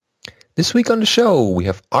This week on the show, we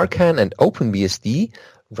have Arcan and OpenBSD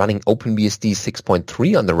running OpenBSD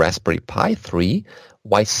 6.3 on the Raspberry Pi 3.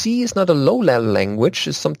 Why C is not a low-level language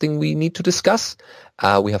is something we need to discuss.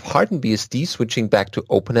 We have HardenedBSD switching back to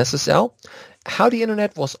OpenSSL. How the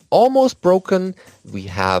internet was almost broken. We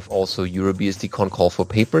have also EuroBSDCon call for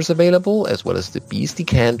papers available, as well as the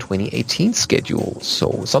BSDCan 2018 schedule.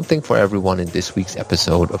 So something for everyone in this week's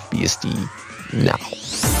episode of BSD Now.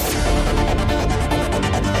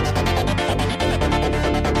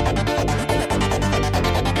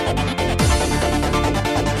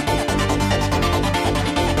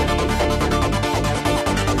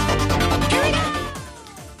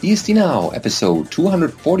 BSD Now, episode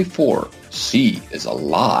 244, C is a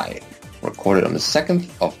Lie, recorded on the 2nd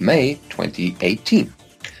of May, 2018.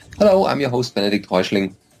 Hello, I'm your host, Benedikt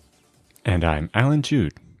Reuschling. And I'm Alan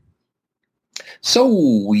Jude.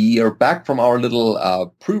 So, we are back from our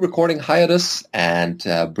little pre-recording hiatus and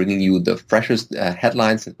bringing you the freshest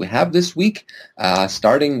headlines that we have this week,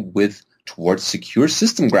 starting with Towards Secure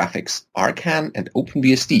System Graphics, Arcan and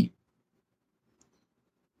OpenBSD.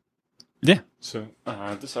 Yeah, so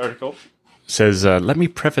this article says, let me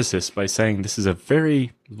preface this by saying this is a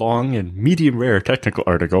very long and medium-rare technical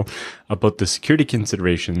article about the security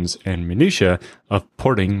considerations and minutiae of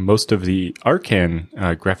porting most of the Arcan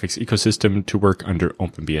graphics ecosystem to work under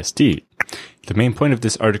OpenBSD. The main point of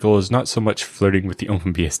this article is not so much flirting with the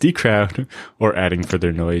OpenBSD crowd or adding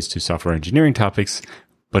further noise to software engineering topics,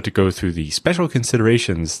 but to go through the special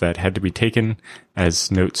considerations that had to be taken as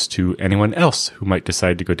notes to anyone else who might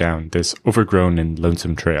decide to go down this overgrown and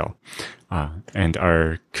lonesome trail, and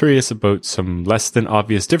are curious about some less than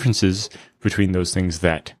obvious differences between those things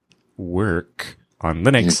that work on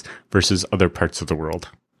Linux versus other parts of the world.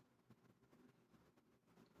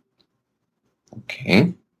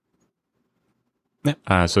 Okay.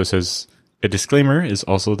 So it says, a disclaimer is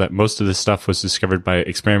also that most of this stuff was discovered by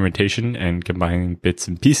experimentation and combining bits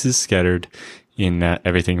and pieces scattered in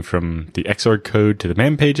everything from the Xorg code to the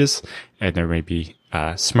man pages, and there may be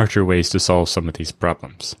smarter ways to solve some of these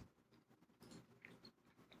problems.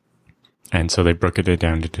 And so they broke it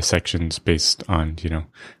down into sections based on,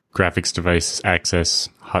 graphics device access,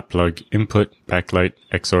 hot plug input, backlight,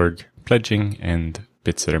 Xorg, pledging, and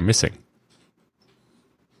bits that are missing.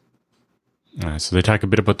 So they talk a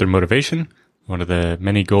bit about their motivation. One of the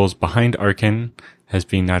many goals behind Arcan has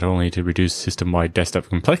been not only to reduce system-wide desktop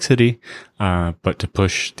complexity, but to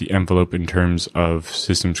push the envelope in terms of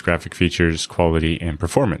systems graphic features, quality, and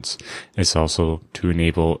performance. It's also to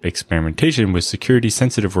enable experimentation with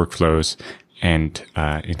security-sensitive workflows and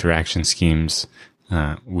interaction schemes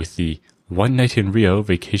with the One Night in Rio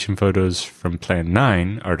Vacation Photos from Plan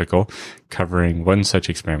 9 article covering one such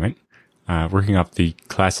experiment. Working off the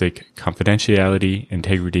classic confidentiality,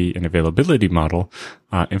 integrity, and availability model,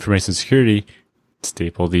 information security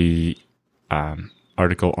staple, the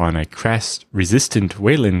article on a crash-resistant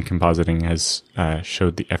Wayland compositing has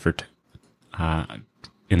showed the effort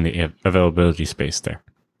in the availability space there.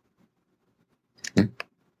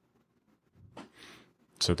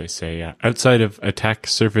 So they say, outside of attack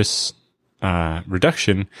surface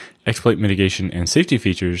reduction, exploit mitigation, and safety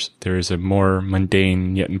features, there is a more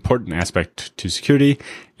mundane yet important aspect to security,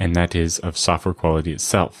 and that is of software quality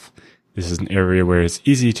itself. This is an area where it's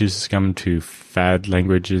easy to succumb to fad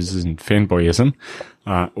languages and fanboyism,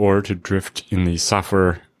 or to drift in the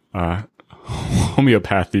software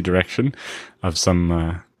homeopathy direction of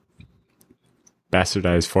some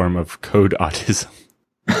bastardized form of code autism.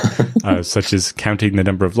 Such as counting the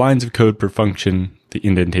number of lines of code per function, the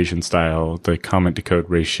indentation style, the comment to code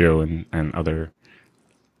ratio, and other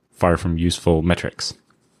far from useful metrics.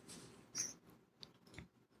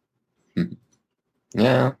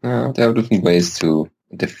 Yeah, there are different ways to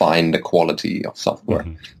define the quality of software.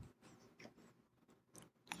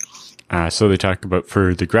 So they talk about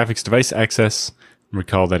for the graphics device access,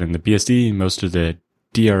 recall that in the BSD, most of the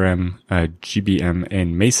DRM, GBM,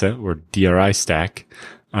 and Mesa, or DRI stack,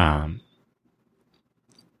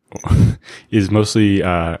 is mostly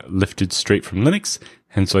lifted straight from Linux,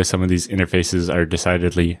 hence why some of these interfaces are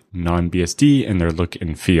decidedly non-BSD in their look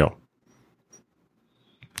and feel.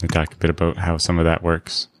 They talk a bit about how some of that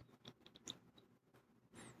works.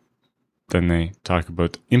 Then they talk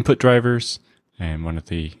about input drivers, and one of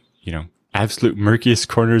the, absolute murkiest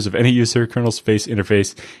corners of any user kernel space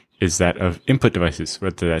interface is that of input devices,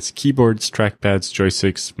 whether that's keyboards, trackpads,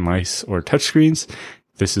 joysticks, mice, or touchscreens.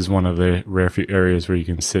 This is one of the rare few areas where you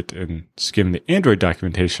can sit and skim the Android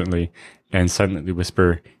documentation and silently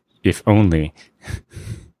whisper, if only.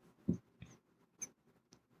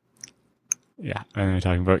 Yeah, and they're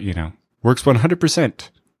talking about, works 100%,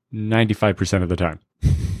 95% of the time.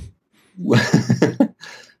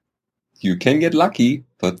 You can get lucky,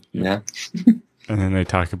 but yeah. And then they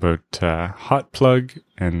talk about hot plug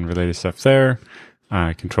and related stuff there,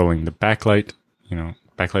 controlling the backlight.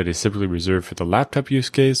 Backlight is typically reserved for the laptop use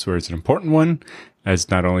case, where it's an important one,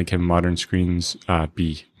 as not only can modern screens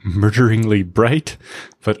be murderingly bright,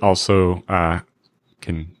 but also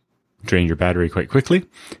can drain your battery quite quickly.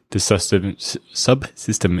 This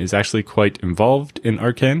subsystem is actually quite involved in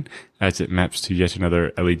Arcan, as it maps to yet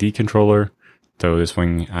another LED controller, though this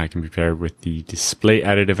one can be paired with the display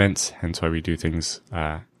added events, hence why we do things.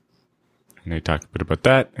 And they talk a bit about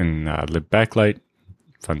that, and lib backlight,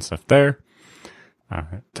 fun stuff there.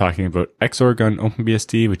 Talking about Xorg on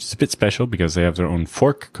OpenBSD, which is a bit special because they have their own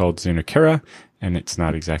fork called Xenokera, and it's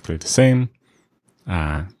not exactly the same.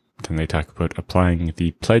 Then they talk about applying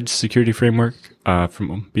the pledge security framework from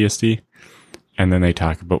OpenBSD, and then they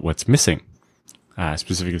talk about what's missing.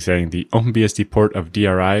 Specifically saying the OpenBSD port of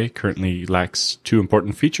DRI currently lacks two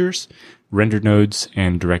important features: rendered nodes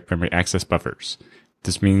and direct memory access buffers.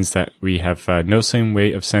 This means that we have no same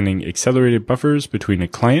way of sending accelerated buffers between a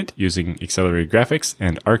client using accelerated graphics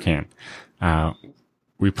and Arcan.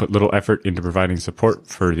 We put little effort into providing support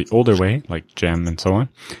for the older way, like GEM and so on.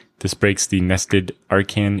 This breaks the nested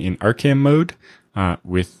Arcan in Arcan mode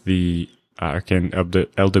with the Arcan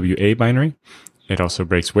LWA binary. It also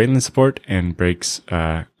breaks Wayland support and breaks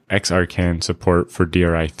XArcan support for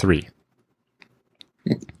DRI3.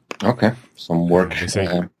 Okay, some work.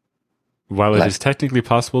 While it is technically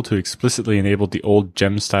possible to explicitly enable the old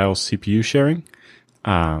GEM-style CPU sharing,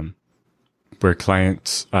 where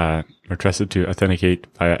clients are trusted to authenticate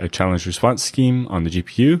via a challenge response scheme on the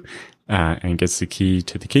GPU and gets the key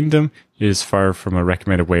to the kingdom, it is far from a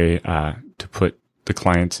recommended way to put the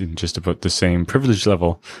clients in just about the same privilege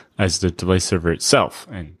level as the device server itself,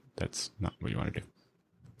 and that's not what you want to do.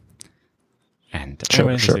 And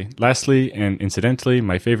anyway, lastly and incidentally,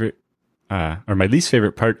 my least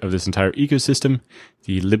favorite part of this entire ecosystem,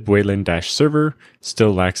 the libwayland-server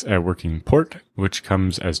still lacks a working port, which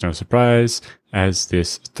comes as no surprise, as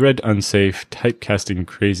this thread-unsafe, typecasting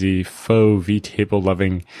crazy, faux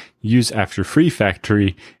vtable-loving, use-after-free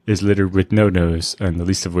factory is littered with no-nos, and the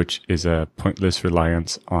least of which is a pointless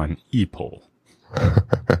reliance on ePOL.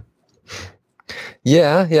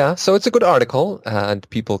 Yeah. So it's a good article, and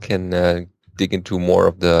people can dig into more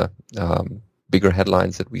of the bigger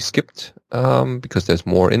headlines that we skipped because there's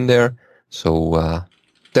more in there. So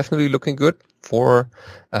definitely looking good for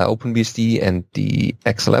OpenBSD and the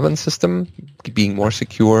X11 system being more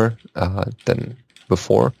secure than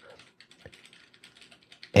before.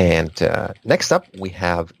 And next up, we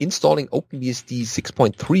have installing OpenBSD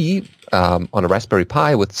 6.3 on a Raspberry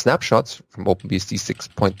Pi with snapshots from OpenBSD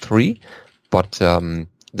 6.3. But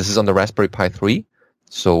this is on the Raspberry Pi 3.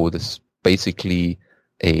 So this is basically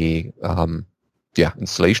a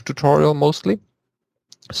installation tutorial mostly.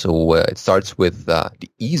 So it starts with the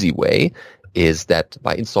easy way is that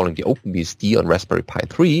by installing the OpenBSD on Raspberry Pi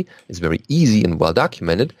 3 is very easy and well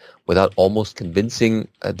documented without almost convincing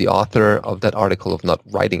the author of that article of not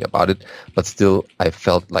writing about it. But still, I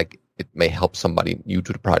felt like it may help somebody new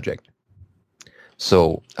to the project.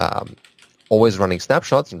 So always running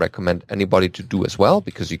snapshots, and recommend anybody to do as well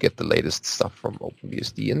because you get the latest stuff from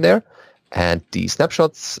OpenBSD in there. And the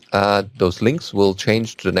snapshots, those links will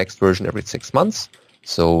change to the next version every 6 months.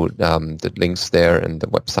 So the links there and the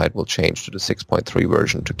website will change to the 6.3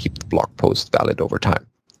 version to keep the blog post valid over time.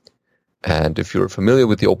 And if you're familiar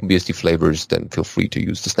with the OpenBSD flavors, then feel free to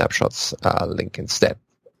use the snapshots link instead.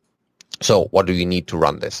 So what do you need to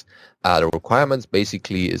run this? The requirements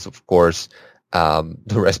basically is, of course, the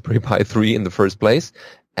Raspberry Pi 3 in the first place.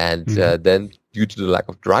 And then due to the lack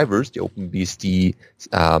of drivers, the OpenBSD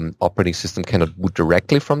operating system cannot boot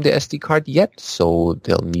directly from the SD card yet. So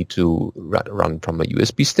they'll need to run from a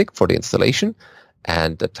USB stick for the installation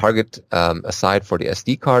and a target aside for the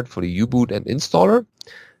SD card for the U-boot and installer.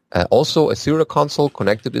 Also, a serial console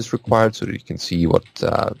connected is required so that you can see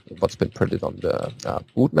what's been printed on the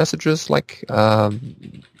boot messages, like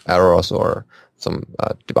errors or some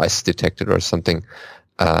device detected or something.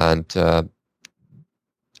 And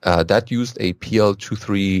that used a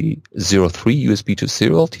PL2303 USB to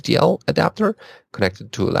serial TTL adapter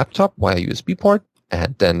connected to a laptop via USB port,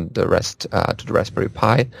 and then the rest to the Raspberry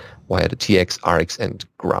Pi via the TX, RX, and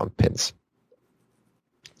ground pins.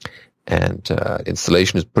 And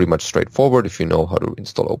installation is pretty much straightforward. If you know how to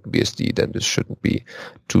install OpenBSD, then this shouldn't be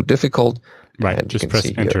too difficult. Right, and just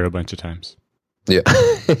press enter a bunch of times. Yeah.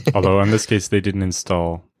 Although in this case, they didn't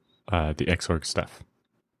install the Xorg stuff.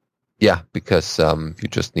 Yeah, because you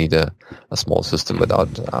just need a small system without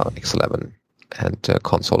X11 and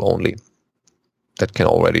console only. that can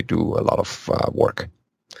already do a lot of work.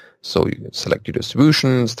 So you select your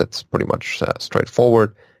distributions. That's pretty much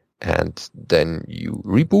straightforward. And then you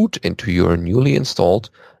reboot into your newly installed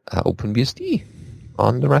OpenBSD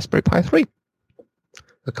on the Raspberry Pi 3.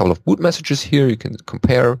 A couple of boot messages here. You can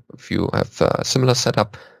compare if you have a similar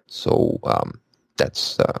setup. So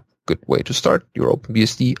that's a good way to start your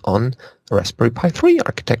OpenBSD on the Raspberry Pi 3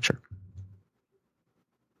 architecture.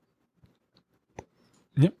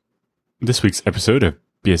 Yep. This week's episode of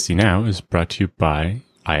BSD Now is brought to you by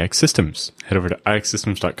IX Systems. Head over to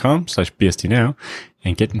ixsystems.com/BSDnow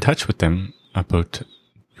and get in touch with them about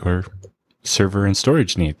your server and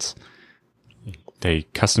storage needs. They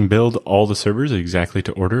custom build all the servers exactly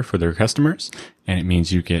to order for their customers, and it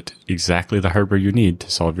means you get exactly the hardware you need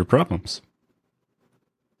to solve your problems.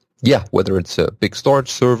 Yeah, whether it's a big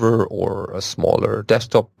storage server or a smaller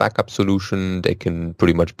desktop backup solution, they can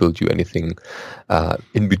pretty much build you anything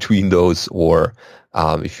in between those. Or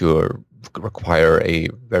if you require a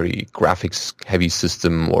very graphics-heavy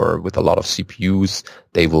system or with a lot of CPUs,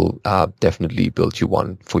 they will definitely build you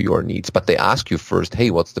one for your needs. But they ask you first,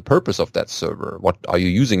 hey, what's the purpose of that server? What are you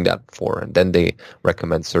using that for? And then they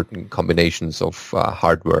recommend certain combinations of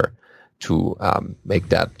hardware to make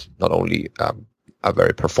that not only a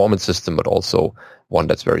very performance system, but also one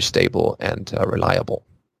that's very stable and reliable.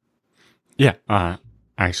 Yeah.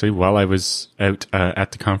 Actually, while I was out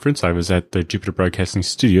at the conference, I was at the Jupiter Broadcasting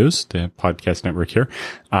Studios, the podcast network here,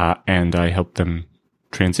 and I helped them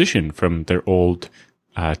transition from their old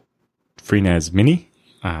FreeNAS Mini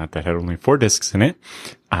that had only 4 disks in it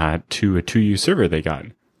to a 2U server they got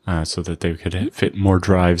so that they could fit more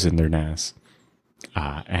drives in their NAS.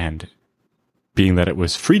 And being that it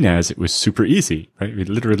was FreeNAS, it was super easy, right? We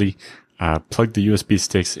literally plugged the USB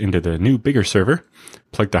sticks into the new, bigger server,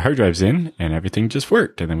 plugged the hard drives in, and everything just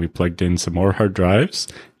worked. And then we plugged in some more hard drives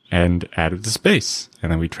and added the space.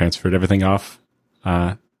 And then we transferred everything off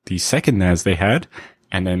the second NAS they had,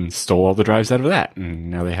 and then stole all the drives out of that. And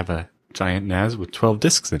now they have a giant NAS with 12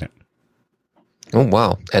 disks in it. Oh,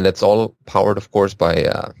 wow. And it's all powered, of course, by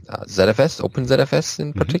ZFS, OpenZFS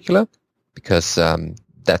in particular, because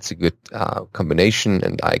that's a good combination.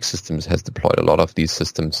 And IX Systems has deployed a lot of these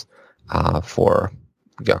systems for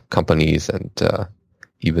companies and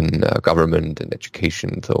even government and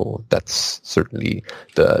education. So that's certainly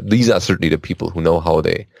these are certainly the people who know how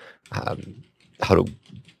they how to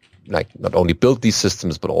not only build these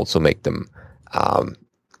systems but also make them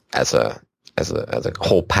as a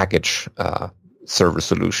whole package server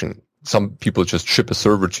solution. Some people just ship a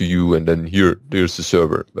server to you and then there's the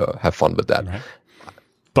server. Have fun with that. Right.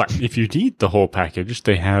 But if you need the whole package,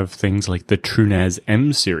 they have things like the TrueNAS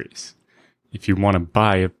M series. If you want to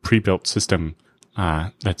buy a pre-built system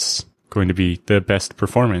that's going to be the best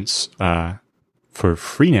performance for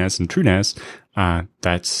FreeNAS and TrueNAS,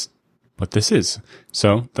 that's what this is.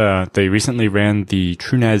 So they recently ran the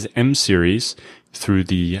TrueNAS M series through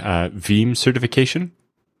the Veeam certification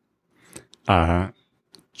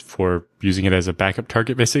for using it as a backup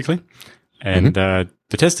target, basically. And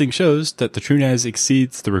the testing shows that the TrueNAS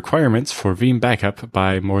exceeds the requirements for Veeam backup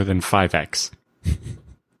by more than 5x.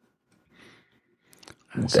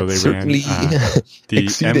 So they ran the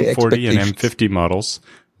M40 and M50 models,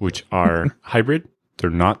 which are hybrid. They're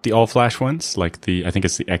not the all-flash ones, like I think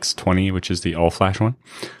it's the X20, which is the all-flash one.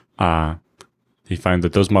 They find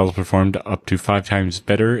that those models performed up to 5 times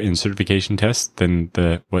better in certification tests than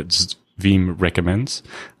what Veeam recommends.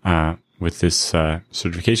 With this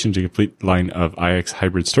certification, to complete line of IX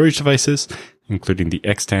hybrid storage devices, including the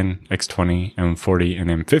X10, X20, M40, and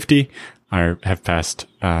M50, have passed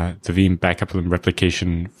the Veeam backup and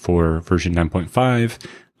replication for version 9.5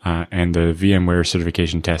 and the VMware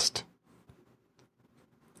certification test.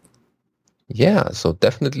 Yeah, so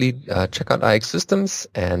definitely check out IX Systems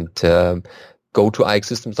and go to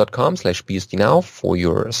ixsystems.com/bsdnow for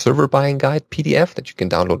your server buying guide PDF that you can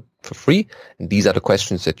download for free. And these are the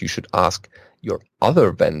questions that you should ask your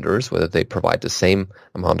other vendors, whether they provide the same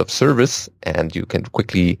amount of service, and you can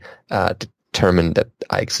quickly determine that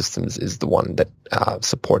IX Systems is the one that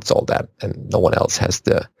supports all that, and no one else has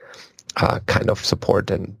the kind of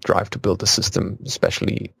support and drive to build a system,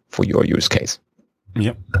 especially for your use case.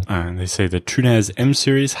 Yep. They say the TrueNAS M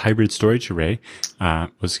series hybrid storage array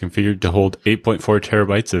was configured to hold 8.4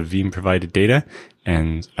 terabytes of Veeam provided data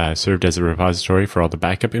and served as a repository for all the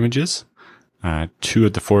backup images. 2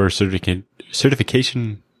 of the 4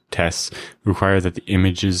 certification tests require that the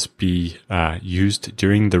images be used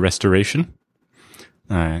during the restoration.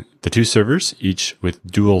 The 2 servers, each with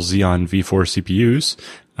dual Xeon V4 CPUs,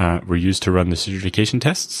 were used to run the certification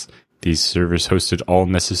tests. These servers hosted all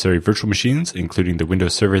necessary virtual machines, including the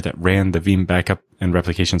Windows Server that ran the Veeam backup and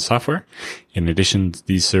replication software. In addition,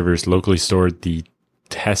 these servers locally stored the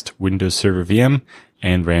test Windows Server VM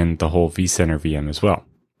and ran the whole vCenter VM as well.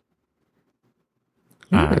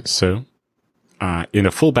 In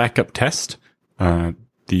a full backup test, the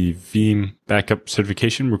Veeam backup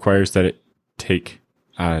certification requires that it take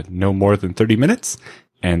no more than 30 minutes,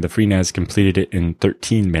 and the FreeNAS completed it in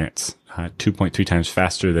 13 minutes, 2.3 times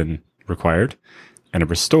faster than required. And a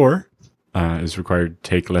restore is required to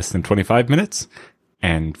take less than 25 minutes,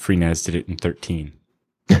 and FreeNAS did it in 13.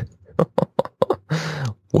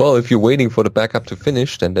 Well, if you're waiting for the backup to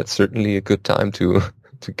finish, then that's certainly a good time to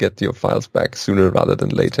get your files back sooner rather than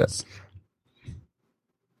later.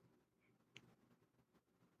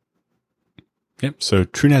 Yep. So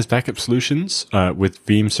TrueNAS backup solutions with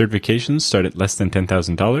Veeam certifications start at less than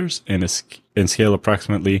 $10,000 and scale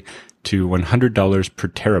approximately to $100 per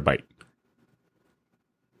terabyte,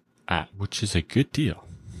 which is a good deal.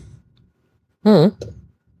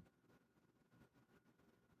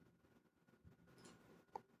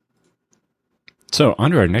 So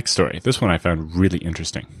on to our next story. This one I found really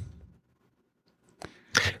interesting.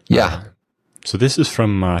 Yeah. So this is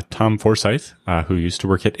from Tom Forsyth, who used to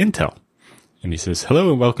work at Intel. And he says,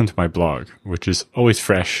 hello and welcome to my blog, which is always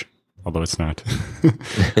fresh, although it's not,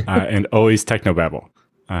 and always technobabble.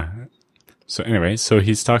 So anyway,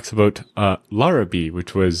 he talks about Larabe,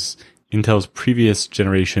 which was Intel's previous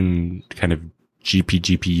generation kind of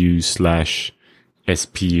GPU slash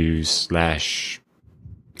SPU slash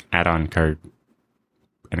add-on card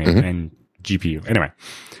and GPU. Anyway,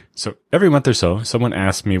 so every month or so, someone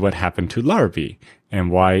asks me what happened to Larabe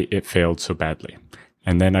and why it failed so badly.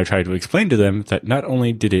 And then I try to explain to them that not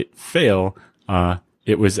only did it fail,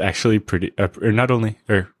 it was actually not only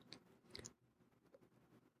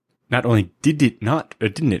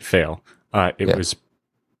didn't it fail, it was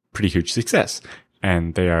pretty huge success.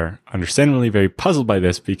 And they are understandably very puzzled by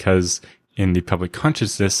this because in the public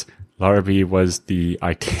consciousness, Larabe was the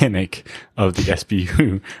Titanic of the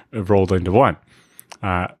SPU rolled into one.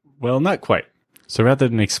 Well, not quite. So rather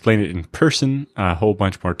than explain it in person a whole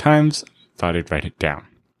bunch more times, thought I'd write it down.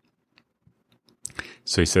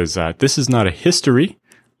 So he says, this is not a history,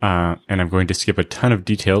 and I'm going to skip a ton of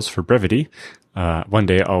details for brevity. One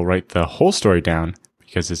day I'll write the whole story down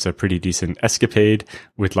because it's a pretty decent escapade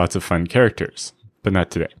with lots of fun characters, but not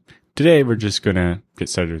today. Today we're just going to get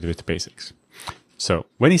started with the basics. So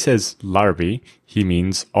when he says Larabe, he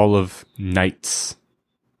means all of Knight's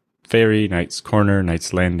Ferry, Knight's Corner,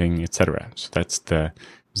 Knight's Landing, etc. So that's the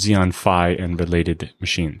Xeon Phi and related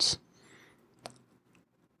machines.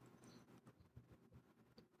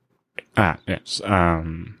 Yes.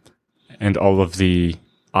 And all of the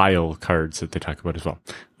Isle cards that they talk about as well.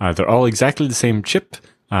 They're all exactly the same chip,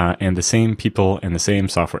 and the same people and the same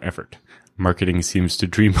software effort. Marketing seems to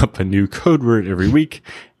dream up a new code word every week,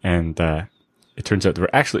 and it turns out there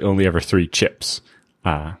were actually only ever 3 chips.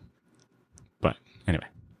 But anyway,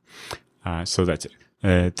 so that's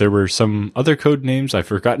it. There were some other code names I've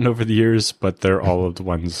forgotten over the years, but they're all of the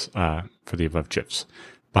ones for the above chips.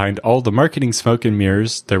 Behind all the marketing smoke and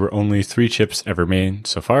mirrors, there were only 3 chips ever made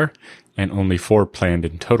so far, and only 4 planned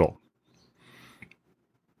in total.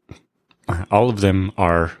 All of them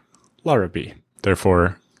are Larabe.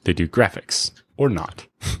 Therefore, they do graphics, or not.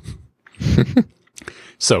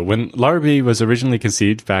 So, when Larabe was originally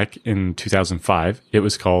conceived back in 2005, it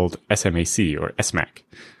was called SMAC, or SMAC.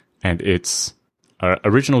 And its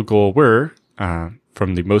original goal were,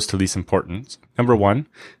 from the most to least important, number 1,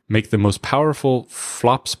 make the most powerful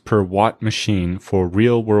flops per watt machine for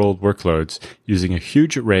real-world workloads using a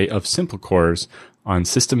huge array of simple cores on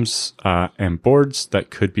systems and boards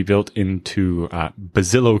that could be built into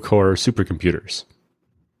Bazillo core supercomputers.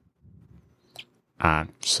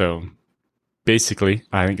 So basically,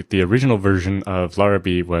 I think the original version of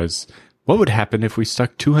Larabe was, what would happen if we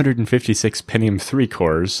stuck 256 Pentium 3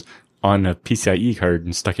 cores on a PCIe card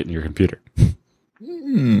and stuck it in your computer?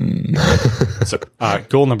 So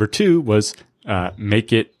goal number 2 was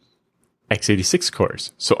make it x86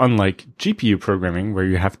 cores. So unlike GPU programming, where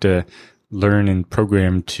you have to learn and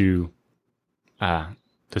program to the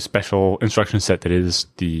special instruction set that is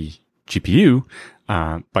the GPU,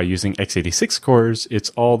 by using x86 cores, it's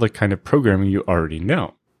all the kind of programming you already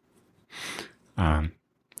know.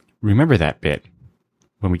 Remember that bit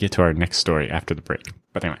when we get to our next story after the break.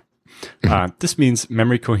 But anyway, this means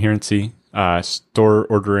memory coherency, store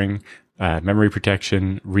ordering, memory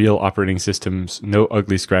protection, real operating systems, no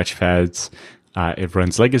ugly scratch pads. It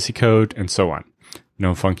runs legacy code and so on.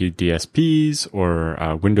 No funky DSPs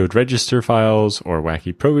or windowed register files or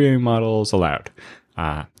wacky programming models allowed.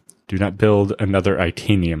 Do not build another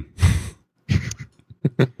Itanium.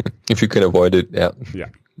 If you can avoid it, yeah. Yeah.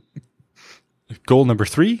 Goal number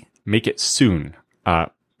 3, make it soon.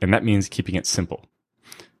 And that means keeping it simple.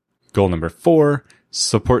 Goal number 4,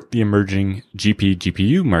 support the emerging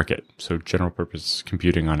GPU market. So general purpose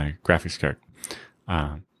computing on a graphics card.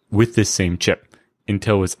 With this same chip.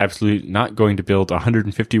 Intel was absolutely not going to build a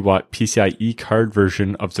 150 watt PCIe card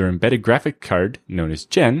version of their embedded graphic card, known as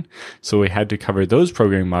Gen, so we had to cover those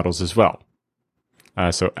programming models as well.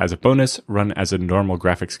 So as a bonus, run as a normal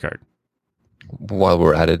graphics card. While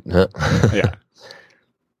we're at it, huh? Yeah.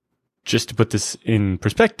 Just to put this in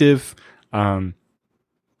perspective, over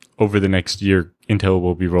the next year, Intel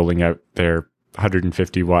will be rolling out their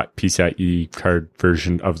 150 watt PCIe card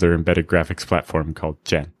version of their embedded graphics platform called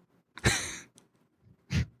Gen.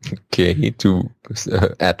 Okay, to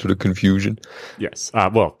add to the confusion. Yes.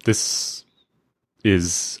 Well, this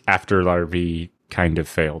is after Laravel kind of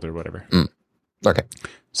failed or whatever. Okay.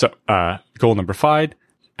 So, goal number 5,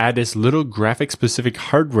 add as little graphic-specific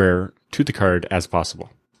hardware to the card as possible.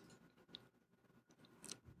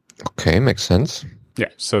 Okay, makes sense. Yeah,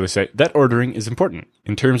 so they say that ordering is important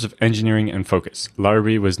in terms of engineering and focus.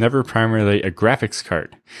 Laravel was never primarily a graphics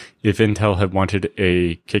card. If Intel had wanted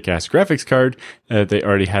a kick-ass graphics card, they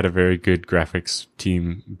already had a very good graphics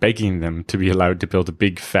team begging them to be allowed to build a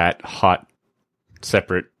big, fat, hot,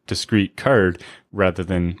 separate, discrete card rather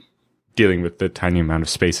than dealing with the tiny amount of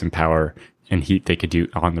space and power and heat they could do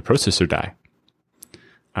on the processor die.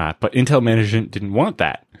 But Intel management didn't want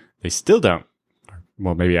that. They still don't.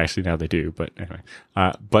 Well, maybe actually now they do, but anyway.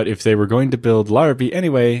 But if they were going to build Laravel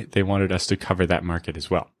anyway, they wanted us to cover that market as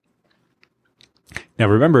well. Now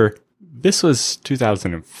remember, this was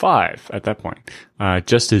 2005 at that point,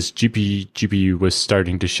 just as GPU was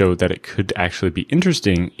starting to show that it could actually be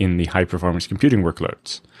interesting in the high-performance computing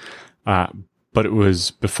workloads. But it was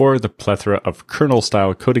before the plethora of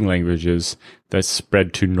kernel-style coding languages that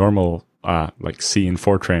spread to normal, like C and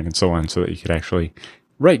Fortran and so on, so that you could actually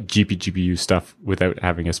write GPU stuff without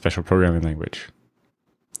having a special programming language.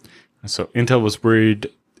 So Intel was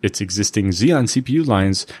worried its existing Xeon CPU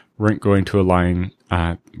lines weren't going to align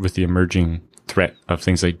with the emerging threat of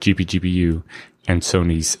things like GPU and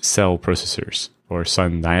Sony's Cell processors, or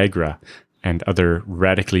Sun Niagara, and other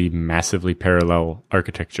radically, massively parallel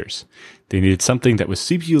architectures. They needed something that was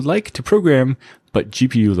CPU-like to program, but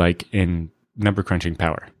GPU-like in number crunching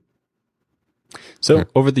power. So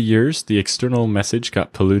over the years, the external message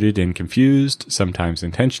got polluted and confused, sometimes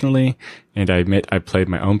intentionally, and I admit I played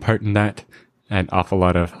my own part in that. An awful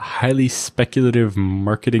lot of highly speculative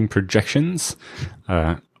marketing projections,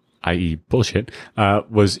 i.e. bullshit,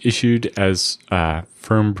 was issued as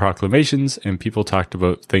firm proclamations, and people talked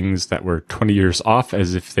about things that were 20 years off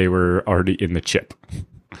as if they were already in the chip.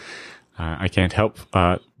 I can't help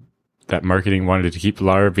that marketing wanted to keep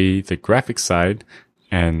Laravel, the graphics side,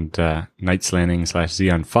 and Knights Landing /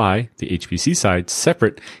 Xeon Phi, the HPC side,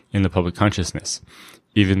 separate in the public consciousness,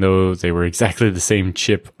 even though they were exactly the same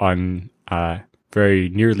chip on very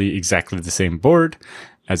nearly exactly the same board.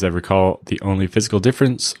 As I recall, the only physical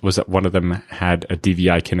difference was that one of them had a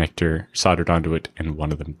DVI connector soldered onto it and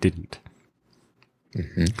one of them didn't.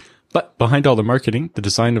 Mm-hmm. But behind all the marketing, the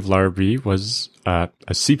design of Laravel was a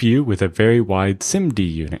CPU with a very wide SIMD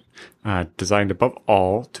unit, designed above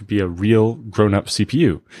all to be a real grown-up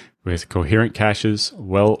CPU with coherent caches,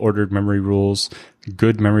 well-ordered memory rules,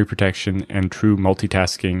 good memory protection, and true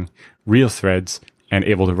multitasking, real threads, and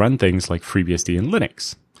able to run things like FreeBSD and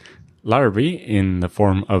Linux. Laravel, in the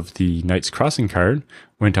form of the Knights Crossing card,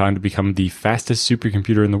 went on to become the fastest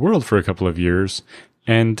supercomputer in the world for a couple of years,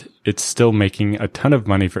 and it's still making a ton of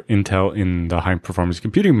money for Intel in the high-performance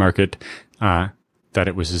computing market that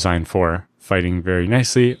it was designed for, fighting very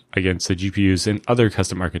nicely against the GPUs and other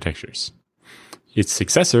custom architectures. Its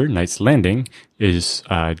successor, Knights Landing, is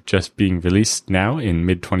just being released now in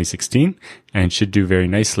mid-2016 and should do very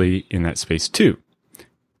nicely in that space too.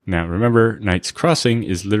 Now remember, Knights Crossing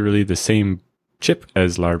is literally the same chip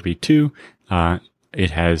as Laravel 2.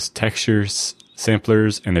 It has textures,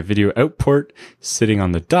 samplers, and a video out port sitting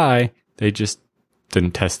on the die. They just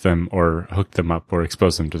didn't test them or hook them up or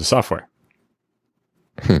expose them to the software.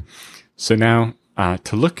 So now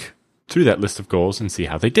to look through that list of goals and see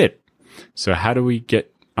how they did. So how do we do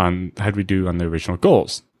on the original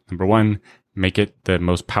goals? Number 1, make it the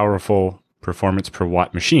most powerful performance per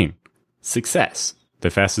watt machine. Success. The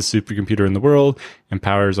fastest supercomputer in the world and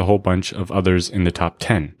powers a whole bunch of others in the top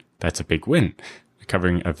 10. That's a big win,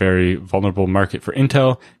 covering a very vulnerable market for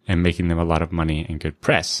Intel and making them a lot of money and good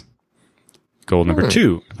press. Goal number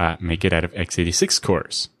 2, make it out of x86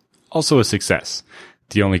 cores. Also a success.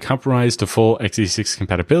 The only compromise to full x86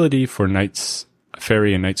 compatibility for Knights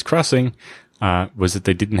Ferry and Knights Crossing was that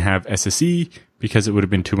they didn't have SSE because it would have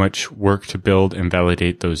been too much work to build and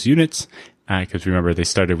validate those units. Because remember, they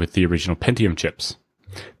started with the original Pentium chips.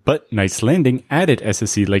 But Knights Landing added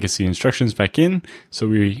SSE legacy instructions back in, so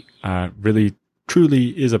we really truly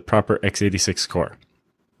is a proper x86 core.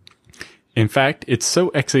 In fact, it's so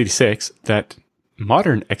x86 that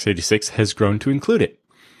modern x86 has grown to include it.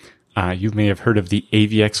 You may have heard of the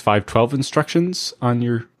AVX 512 instructions on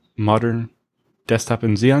your modern desktop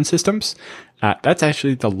and Xeon systems. That's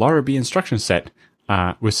actually the Laraby instruction set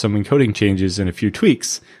with some encoding changes and a few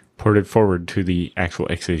tweaks ported forward to the actual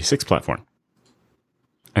x86 platform.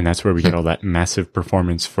 And that's where we get all that massive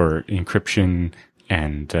performance for encryption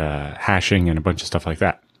and hashing and a bunch of stuff like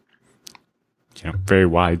that. Very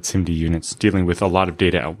wide SIMD units dealing with a lot of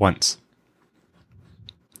data at once.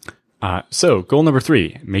 So goal number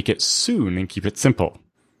 3, make it soon and keep it simple.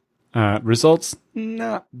 Results,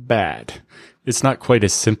 not bad. It's not quite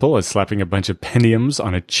as simple as slapping a bunch of Pentiums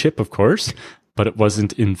on a chip, of course, but it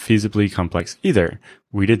wasn't infeasibly complex either.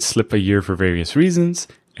 We did slip a year for various reasons,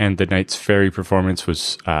 and the Knights Ferry performance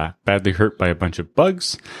was badly hurt by a bunch of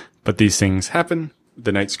bugs, but these things happen.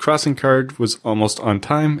 The Knights Crossing card was almost on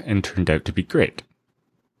time and turned out to be great.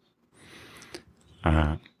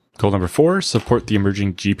 Goal number 4, support the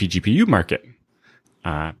emerging GPGPU market.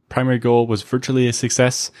 Primary goal was virtually a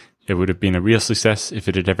success. It would have been a real success if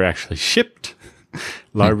it had ever actually shipped.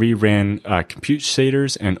 Laraby ran compute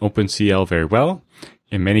shaders and OpenCL very well,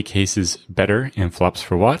 in many cases better in flops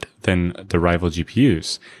per watt than the rival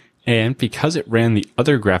GPUs. And because it ran the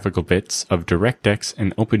other graphical bits of DirectX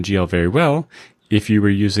and OpenGL very well, if you were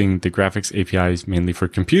using the graphics APIs mainly for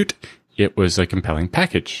compute, it was a compelling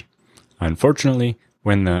package. Unfortunately,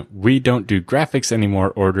 when the "we don't do graphics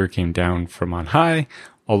anymore" order came down from on high,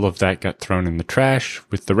 all of that got thrown in the trash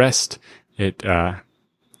with the rest. It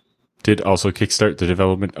did also kickstart the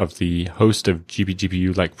development of the host of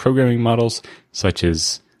GPGPU-like programming models, such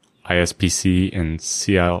as ISPC and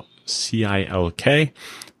CILK,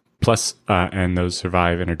 plus, and those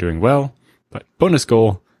survive and are doing well. But bonus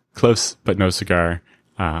goal, close but no cigar.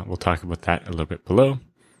 We'll talk about that a little bit below.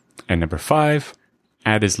 And number 5,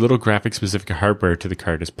 add as little graphic-specific hardware to the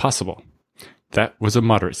card as possible. That was a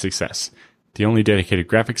moderate success. The only dedicated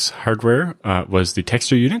graphics hardware was the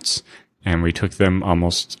texture units, and we took them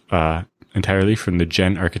almost entirely from the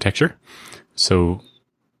Gen architecture. So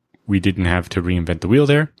we didn't have to reinvent the wheel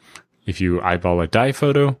there. If you eyeball a die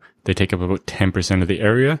photo, they take up about 10% of the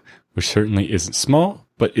area, which certainly isn't small,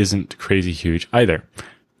 but isn't crazy huge either.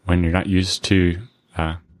 When you're not used to,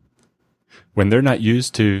 when they're not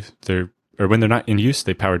in use,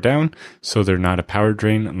 they power down, so they're not a power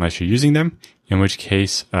drain unless you're using them, in which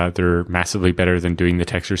case they're massively better than doing the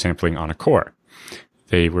texture sampling on a core.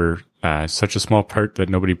 They were such a small part that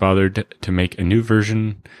nobody bothered to make a new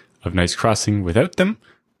version of Knights Crossing without them,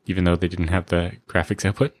 even though they didn't have the graphics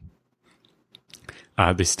output.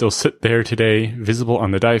 They still sit there today, visible on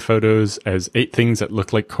the die photos as 8 things that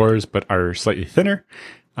look like cores but are slightly thinner.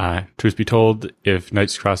 Truth be told, if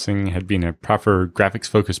Knights Crossing had been a proper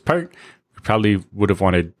graphics-focused part, we probably would have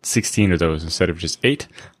wanted 16 of those instead of just 8,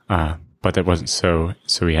 but that wasn't so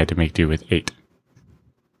we had to make do with 8.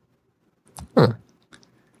 Huh.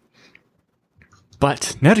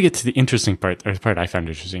 But now to get to the interesting part, or the part I found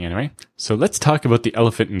interesting anyway. So let's talk about the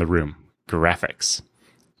elephant in the room, graphics.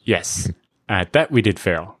 Yes, at that we did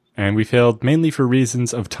fail, and we failed mainly for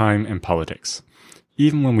reasons of time and politics.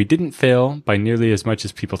 Even when we didn't fail by nearly as much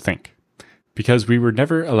as people think. Because we were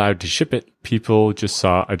never allowed to ship it, people just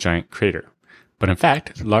saw a giant crater. But in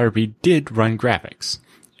fact, Laraby did run graphics,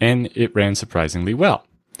 and it ran surprisingly well.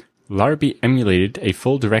 Laraby emulated a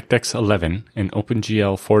full DirectX 11 and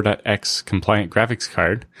OpenGL 4.x compliant graphics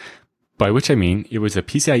card, by which I mean it was a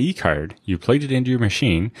PCIe card. You plugged it into your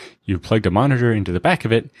machine, you plugged a monitor into the back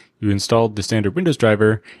of it, you installed the standard Windows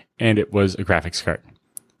driver, and it was a graphics card.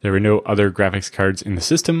 There were no other graphics cards in the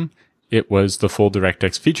system. It was the full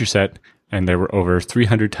DirectX feature set, and there were over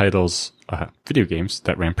 300 titles, video games,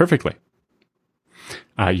 that ran perfectly.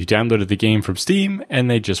 You downloaded the game from Steam, and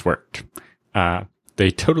they just worked. They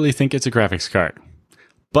totally think it's a graphics card.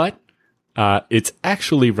 But it's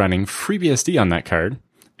actually running FreeBSD on that card,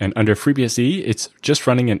 and under FreeBSD, it's just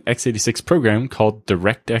running an x86 program called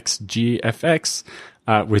DirectX GFX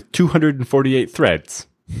with 248 threads.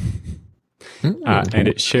 And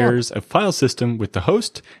it shares a file system with the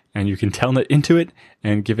host, and you can telnet into it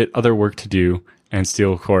and give it other work to do and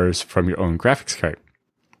steal cores from your own graphics card.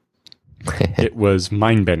 It was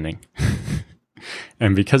mind-bending.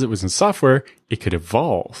 And because it was in software, it could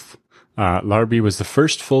evolve. Larrabee was the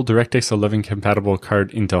first full DirectX 11 compatible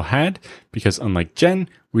card Intel had, because unlike Gen,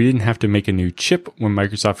 we didn't have to make a new chip when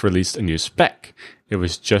Microsoft released a new spec. It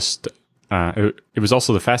was just, it was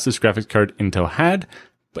also the fastest graphics card Intel had,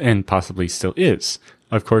 and possibly still is.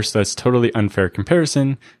 Of course, that's totally unfair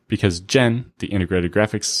comparison, because Gen, the integrated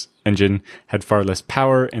graphics engine, had far less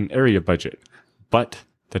power and area budget. But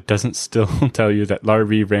that doesn't still tell you that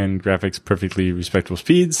Larrabee ran graphics perfectly respectable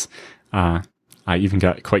speeds. I even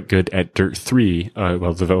got quite good at Dirt 3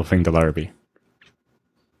 while developing the Larrabee.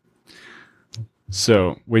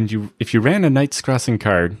 So if you ran a Knights Crossing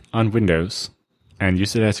card on Windows and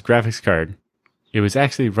used it as a graphics card, it was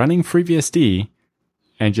actually running FreeBSD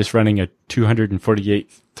and just running a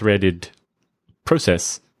 248 threaded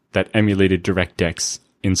process that emulated DirectX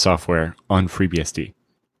in software on FreeBSD.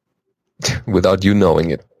 Without you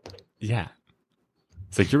knowing it. Yeah.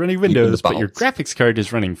 It's like you're running Windows, but your graphics card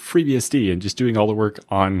is running FreeBSD and just doing all the work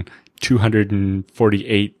on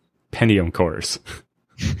 248 Pentium cores.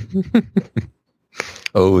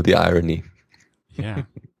 Oh, the irony. Yeah.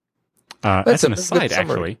 As an aside,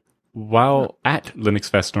 actually, while at Linux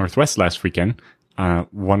Fest Northwest last weekend,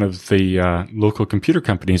 one of the local computer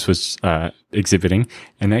companies was exhibiting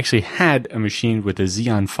and actually had a machine with a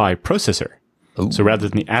Xeon Phi processor. Ooh. So rather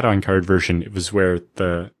than the add-on card version, it was where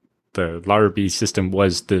the Larrabee system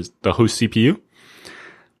was the host CPU.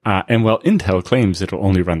 And while Intel claims it'll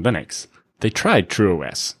only run Linux, they tried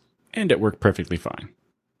TrueOS, and it worked perfectly fine.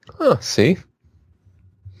 Oh, see?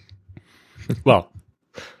 Well,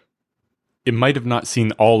 it might have not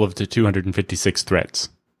seen all of the 256 threads.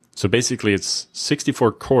 So basically it's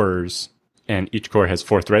 64 cores, and each core has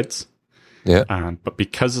 4 threads. Yeah. But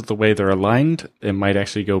because of the way they're aligned, it might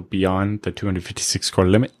actually go beyond the 256 core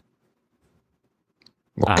limit.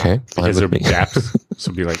 Okay. Because there'll be gaps.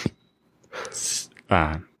 So it'll be like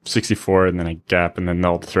 64 and then a gap and then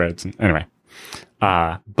all the threads. And anyway.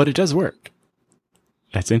 But it does work.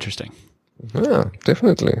 That's interesting. Yeah,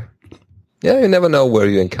 definitely. Yeah, you never know where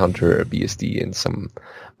you encounter a BSD in some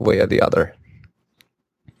way or the other.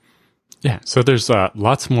 Yeah, so there's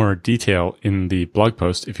lots more detail in the blog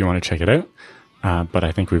post if you want to check it out. But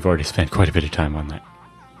I think we've already spent quite a bit of time on that.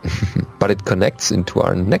 But it connects into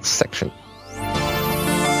our next section.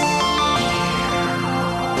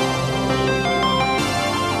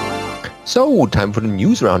 So, time for the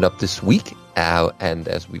news roundup this week. And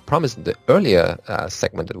as we promised in the earlier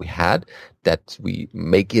segment that we had, that we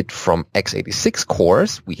make it from x86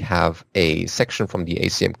 cores, we have a section from the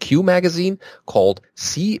ACMQ magazine called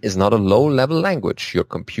C is not a low-level language. Your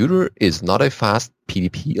computer is not a fast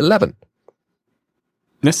PDP-11.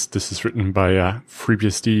 Yes, this is written by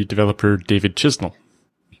FreeBSD developer David Chisnell.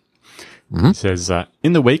 Mm-hmm. It says,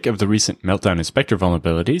 in the wake of the recent Meltdown Inspector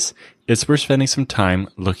vulnerabilities, it's worth spending some time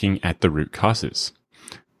looking at the root causes.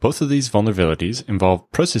 Both of these vulnerabilities involve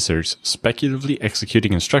processors speculatively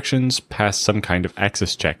executing instructions past some kind of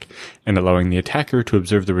access check and allowing the attacker to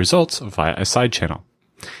observe the results via a side channel.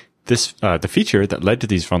 The feature that led to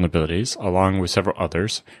these vulnerabilities, along with several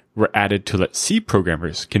others, were added to let C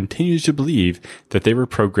programmers continue to believe that they were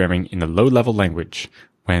programming in a low-level language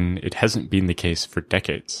when it hasn't been the case for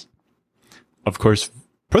decades. Of course,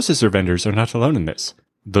 processor vendors are not alone in this.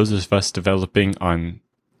 Those of us developing on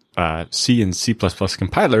C and C++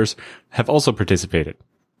 compilers have also participated.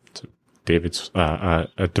 So David's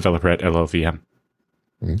a developer at LLVM.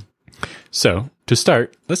 Mm-hmm. So, to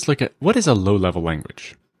start, let's look at what is a low-level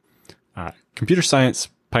language. Computer science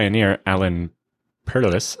pioneer Alan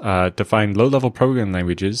Perlis defined low-level programming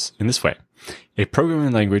languages in this way. A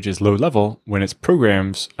programming language is low-level when its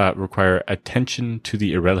programs require attention to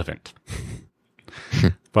the irrelevant.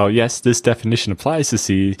 While yes, this definition applies to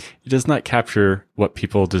C, it does not capture what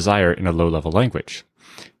people desire in a low-level language.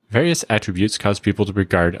 Various attributes cause people to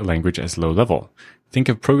regard a language as low-level. Think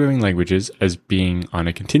of programming languages as being on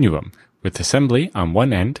a continuum, with assembly on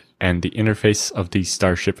one end and the interface of the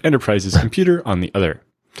Starship Enterprise's computer on the other.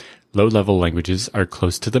 Low-level languages are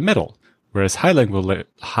close to the middle, whereas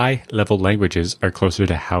high-level languages are closer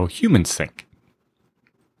to how humans think.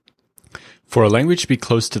 For a language to be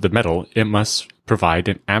close to the middle, it must provide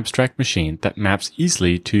an abstract machine that maps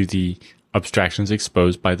easily to the abstractions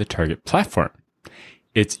exposed by the target platform.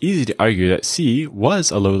 It's easy to argue that C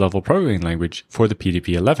was a low-level programming language for the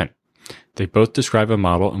PDP-11. They both describe a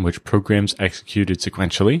model in which programs executed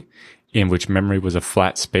sequentially, in which memory was a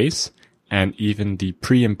flat space, and even the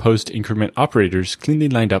pre- and post-increment operators cleanly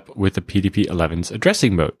lined up with the PDP-11's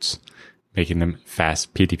addressing modes, making them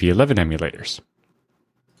fast PDP-11 emulators.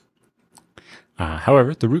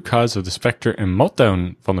 However, the root cause of the Spectre and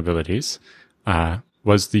Meltdown vulnerabilities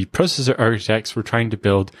was the processor architects were trying to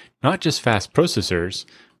build not just fast processors,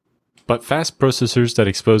 but fast processors that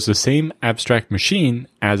expose the same abstract machine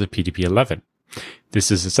as a PDP-11.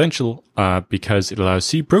 This is essential because it allows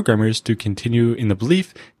C programmers to continue in the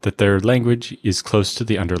belief that their language is close to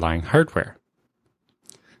the underlying hardware.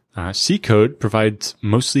 C code provides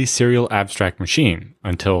mostly serial abstract machine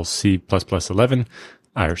until C++11,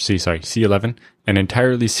 C11, an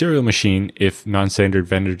entirely serial machine if non-standard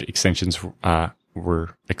vendor extensions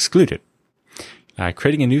were excluded.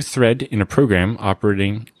 Creating a new thread in a program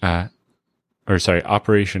operation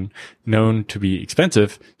known to be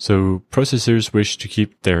expensive, so processors wish to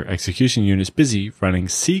keep their execution units busy running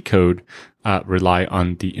C code, rely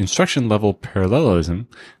on the instruction level parallelism.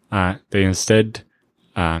 They inspect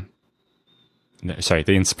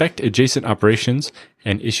adjacent operations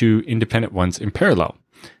and issue independent ones in parallel.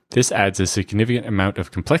 This adds a significant amount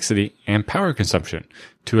of complexity and power consumption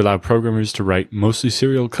to allow programmers to write mostly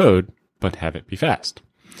serial code, but have it be fast.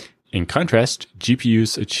 In contrast,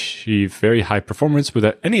 GPUs achieve very high performance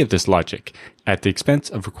without any of this logic, at the expense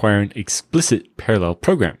of requiring explicit parallel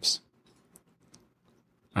programs.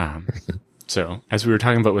 So, as we were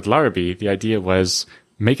talking about with Larrabee, the idea was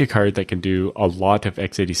make a card that can do a lot of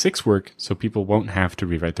x86 work so people won't have to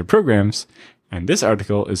rewrite their programs. And this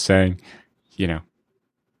article is saying,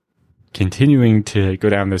 continuing to go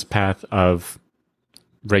down this path of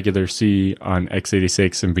regular C on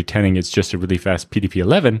x86 and pretending it's just a really fast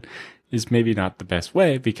PDP-11 is maybe not the best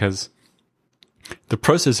way, because the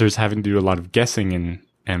processor's having to do a lot of guessing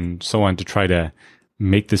and so on to try to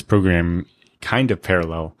make this program kind of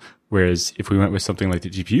parallel. Whereas if we went with something like the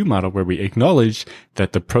GPU model, where we acknowledge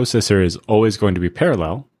that the processor is always going to be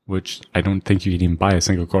parallel, which I don't think you can even buy a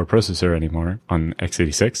single core processor anymore on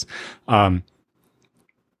x86.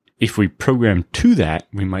 If we program to that,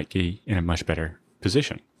 we might be in a much better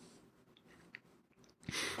position.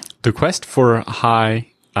 The quest for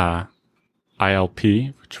high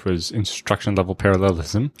ILP, which was instruction level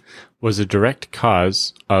parallelism, was a direct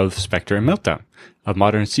cause of Spectre and Meltdown. A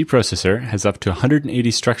modern C processor has up to 180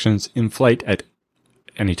 instructions in flight at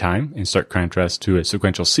any time, in stark contrast to a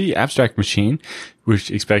sequential C abstract machine,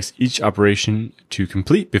 which expects each operation to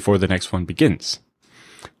complete before the next one begins.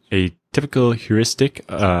 A typical heuristic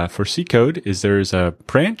for C code is there is a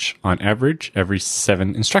branch, on average, every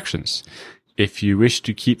 7 instructions. If you wish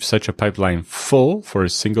to keep such a pipeline full for a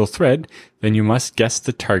single thread, then you must guess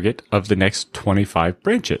the target of the next 25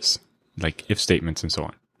 branches, like if statements and so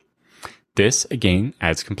on. This, again,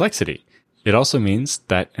 adds complexity. It also means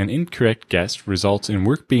that an incorrect guess results in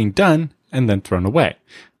work being done and then thrown away,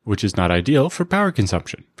 which is not ideal for power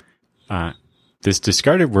consumption. This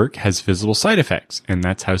discarded work has visible side effects, and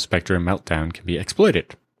that's how Spectre and Meltdown can be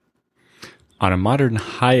exploited. On a modern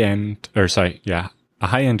high-end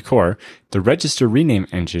core, the register rename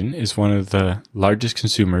engine is one of the largest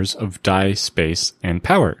consumers of die space and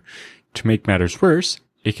power. To make matters worse,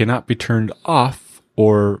 it cannot be turned off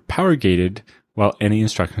or power gated while any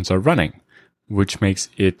instructions are running, which makes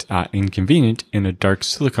it inconvenient in a dark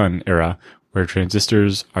silicon era where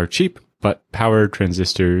transistors are cheap, but power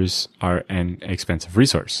transistors are an expensive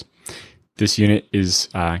resource. This unit is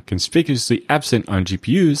conspicuously absent on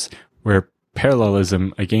GPUs, where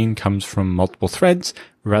parallelism again comes from multiple threads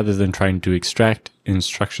rather than trying to extract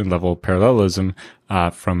instruction-level parallelism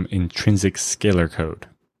from intrinsic scalar code.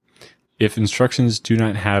 If instructions do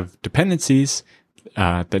not have dependencies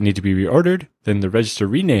that need to be reordered, then the register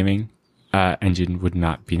renaming engine would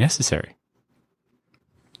not be necessary.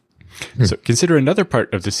 So consider another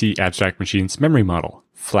part of the C abstract machine's memory model,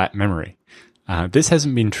 flat memory. This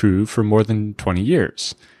hasn't been true for more than 20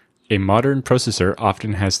 years. A modern processor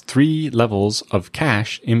often has 3 levels of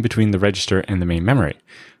cache in between the register and the main memory,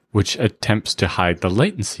 which attempts to hide the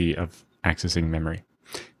latency of accessing memory.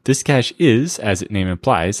 This cache is, as its name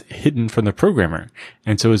implies, hidden from the programmer,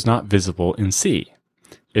 and so is not visible in C.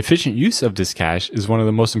 Efficient use of this cache is one of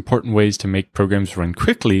the most important ways to make programs run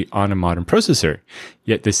quickly on a modern processor,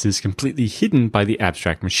 yet this is completely hidden by the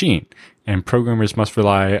abstract machine, and programmers must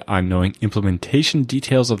rely on knowing implementation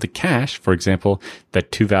details of the cache, for example, that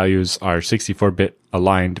 2 values are 64-bit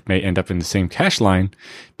aligned may end up in the same cache line,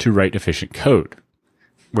 to write efficient code.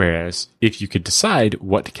 Whereas, if you could decide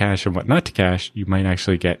what to cache and what not to cache, you might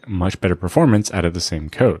actually get much better performance out of the same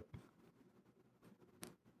code.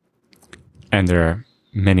 And there are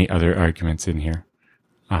many other arguments in here.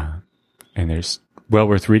 And there's well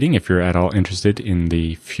worth reading if you're at all interested in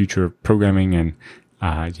the future of programming and,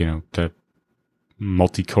 the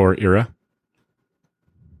multi-core era.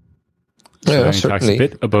 So Yeah, he talks a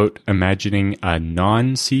bit about imagining a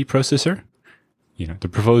non-C processor. The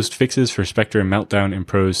proposed fixes for Spectre and Meltdown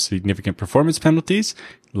impose significant performance penalties,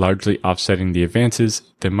 largely offsetting the advances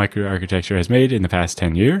the microarchitecture has made in the past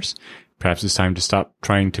 10 years. Perhaps it's time to stop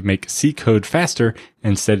trying to make C code faster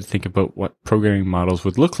and instead think about what programming models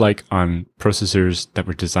would look like on processors that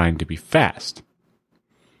were designed to be fast.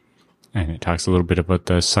 And it talks a little bit about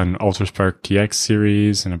the Sun UltraSpark TX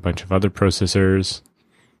series and a bunch of other processors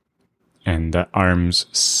and the ARM's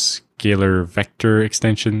scalar vector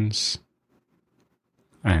extensions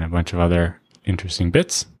and a bunch of other interesting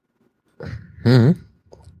bits. Mm-hmm.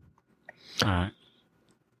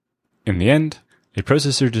 In the end, a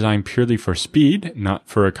processor designed purely for speed, not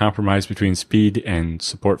for a compromise between speed and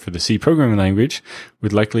support for the C programming language,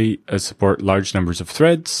 would likely support large numbers of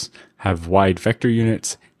threads, have wide vector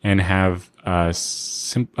units, and have a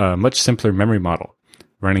much simpler memory model.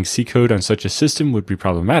 Running C code on such a system would be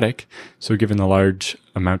problematic, so given the large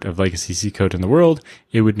amount of legacy C code in the world,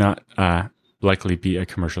 it would not likely be a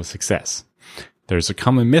commercial success. There's a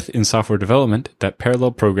common myth in software development that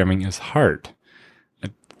parallel programming is hard.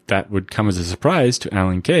 That would come as a surprise to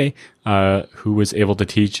Alan Kay, who was able to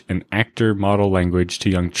teach an actor model language to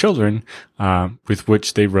young children, with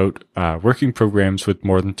which they wrote working programs with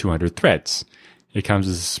more than 200 threads. It comes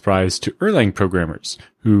as a surprise to Erlang programmers,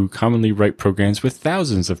 who commonly write programs with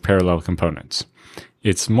thousands of parallel components.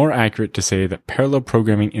 It's more accurate to say that parallel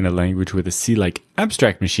programming in a language with a C-like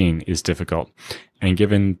abstract machine is difficult. And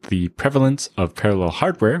given the prevalence of parallel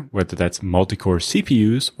hardware, whether that's multi-core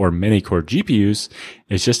CPUs or many-core GPUs,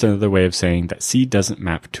 it's just another way of saying that C doesn't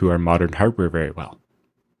map to our modern hardware very well.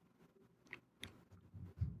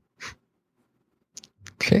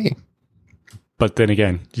 Okay. But then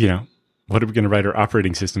again, what are we going to write our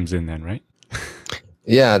operating systems in then, right?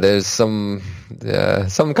 Yeah, there's some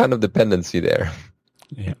kind of dependency there.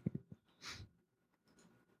 Yeah.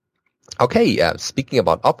 Okay, speaking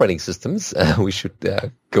about operating systems, we should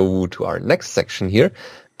go to our next section here,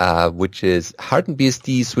 which is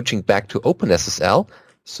HardenedBSD switching back to OpenSSL.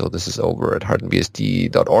 So this is over at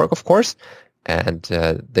hardenedbsd.org, of course. And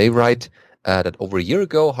they write that over a year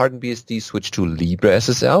ago, HardenedBSD switched to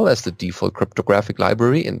LibreSSL as the default cryptographic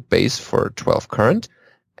library in base for 12 current,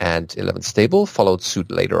 and 11 stable followed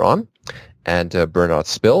suit later on. And Bernard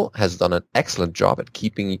Spill has done an excellent job at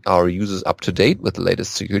keeping our users up to date with the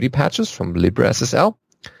latest security patches from LibreSSL.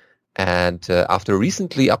 And after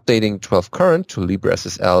recently updating 12 current to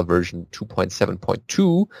LibreSSL version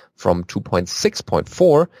 2.7.2 from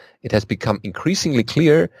 2.6.4, it has become increasingly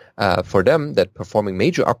clear for them that performing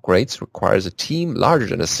major upgrades requires a team larger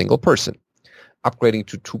than a single person. Upgrading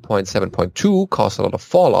to 2.7.2 caused a lot of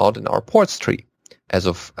fallout in our ports tree. As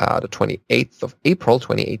of the 28th of April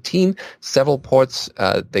 2018, several ports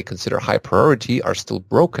they consider high priority are still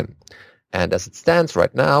broken. And as it stands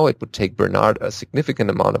right now, it would take Bernard a significant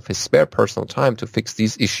amount of his spare personal time to fix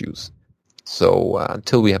these issues. So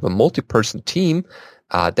until we have a multi-person team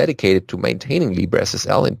dedicated to maintaining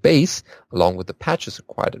LibreSSL in base, along with the patches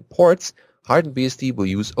required in ports, HardenedBSD will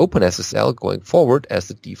use OpenSSL going forward as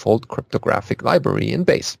the default cryptographic library in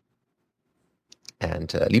base. And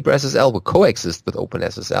LibreSSL will coexist with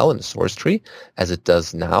OpenSSL in the source tree as it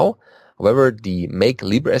does now. However, the make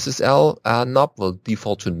LibreSSL knob will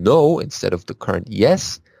default to no instead of the current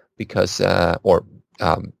yes, because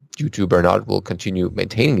due to Bernard will continue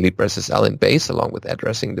maintaining LibreSSL in base along with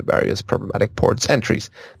addressing the various problematic ports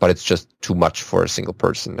entries. But it's just too much for a single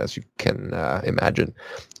person, as you can imagine.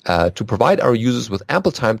 To provide our users with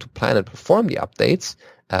ample time to plan and perform the updates,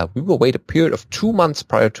 we will wait a period of 2 months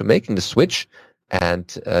prior to making the switch. And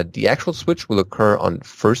the actual switch will occur on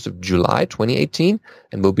 1st of July 2018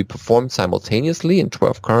 and will be performed simultaneously in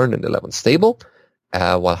 12 current and 11 stable,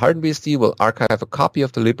 while HardenedBSD will archive a copy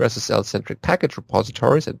of the LibreSSL-centric package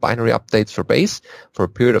repositories and binary updates for base for a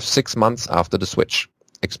period of 6 months after the switch,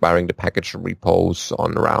 expiring the package repos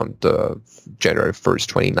on around January 1st,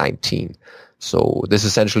 2019. So this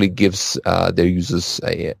essentially gives their users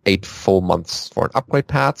 8 full months for an upgrade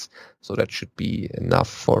path, so that should be enough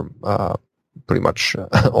for pretty much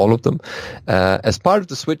all of them. As part of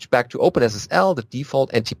the switch back to OpenSSL, the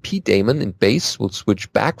default NTP daemon in base will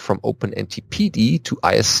switch back from OpenNTPD to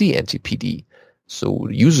ISC NTPD. So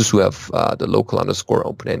users who have the local _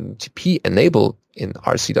 OpenNTP enabled in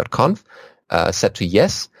rc.conf set to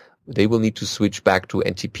yes, they will need to switch back to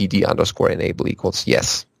NTPD _ enable equals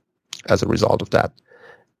yes as a result of that.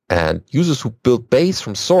 And users who build base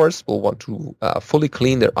from source will want to fully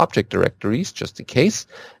clean their object directories just in case.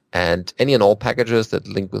 And any and all packages that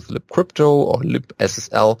link with libcrypto or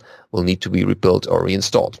libSSL will need to be rebuilt or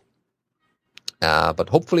reinstalled. But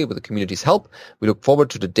hopefully with the community's help, we look forward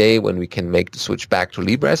to the day when we can make the switch back to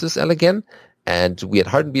LibreSSL again. And we at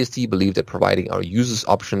HardenedBSD believe that providing our users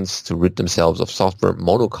options to rid themselves of software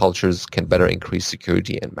monocultures can better increase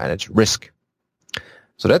security and manage risk.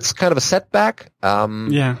 So that's kind of a setback.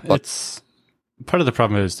 It's part of the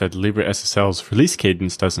problem is that LibreSSL's release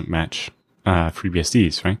cadence doesn't match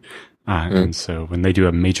FreeBSD's, right? And so when they do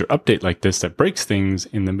a major update like this that breaks things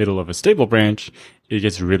in the middle of a stable branch, it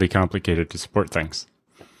gets really complicated to support things.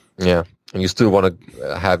 Yeah, and you still want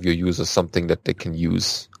to have your users something that they can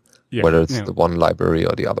use, whether it's the one library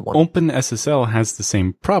or the other one. OpenSSL has the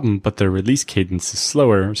same problem, but their release cadence is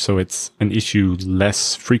slower, so it's an issue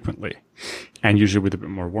less frequently, and usually with a bit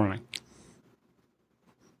more warning.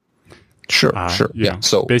 Sure.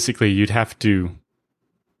 So basically, you'd have to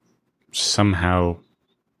somehow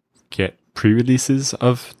get pre-releases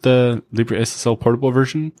of the LibreSSL portable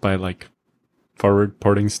version by like forward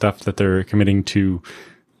porting stuff that they're committing to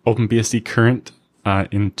OpenBSD current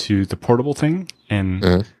into the portable thing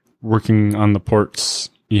and working on the ports,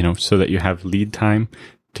 so that you have lead time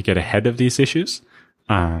to get ahead of these issues.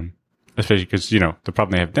 Especially because, the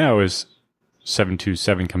problem they have now is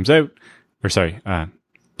 727 comes out,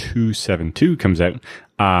 272 comes out,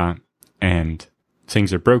 and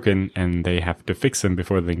things are broken and they have to fix them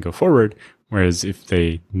before they can go forward. Whereas if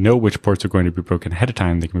they know which ports are going to be broken ahead of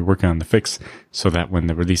time, they can be working on the fix so that when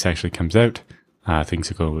the release actually comes out, things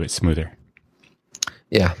will go a bit smoother.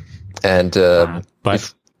 Yeah. And,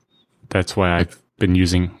 but that's why I've been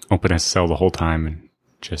using OpenSSL the whole time and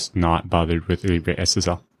just not bothered with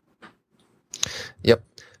LibreSSL. Yep.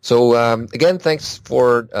 So, again, thanks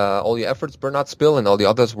for all your efforts, Bernard Spill, and all the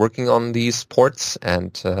others working on these ports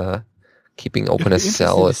and keeping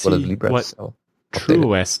OpenSSL as well as LibreSSL.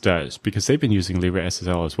 TrueOS does, because they've been using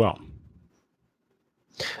LibreSSL as well.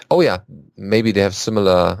 Oh, yeah. Maybe they have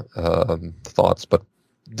similar thoughts, but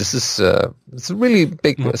this is it's a really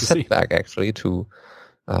big setback, actually, to...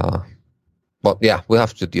 we'll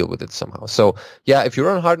have to deal with it somehow. So, if you're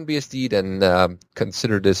on HardenedBSD, then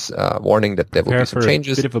consider this warning that there will be some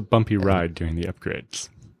changes. A bit of a bumpy ride during the upgrades.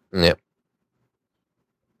 Yeah.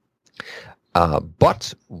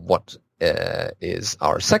 But what is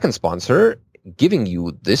our second sponsor giving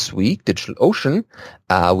you this week, DigitalOcean?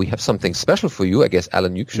 We have something special for you. I guess,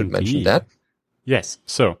 Alan, you should mention that. Yes.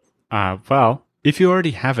 So, if you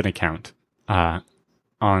already have an account on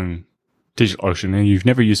DigitalOcean and you've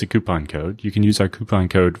never used a coupon code, you can use our coupon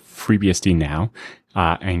code FreeBSD now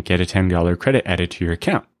and get a $10 credit added to your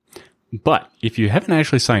account. But if you haven't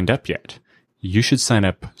actually signed up yet, you should sign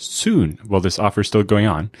up soon while this offer is still going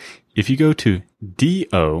on. If you go to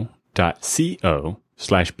do.co/BSD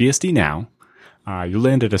now, you'll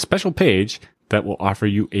land at a special page that will offer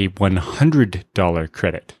you a $100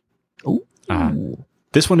 credit.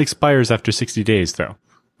 This one expires after 60 days, though.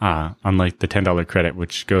 Unlike the $10 credit,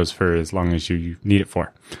 which goes for as long as you need it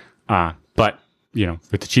for. But,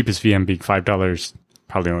 with the cheapest VM being $5,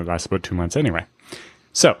 probably only lasts about 2 months anyway.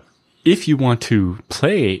 So, if you want to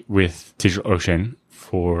play with DigitalOcean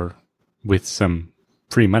with some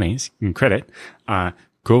free monies and credit,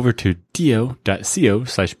 go over to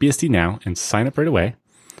do.co/BSD now and sign up right away,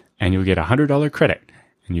 and you'll get a $100 credit,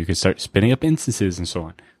 and you can start spinning up instances and so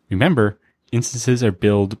on. Remember, instances are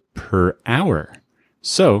billed per hour.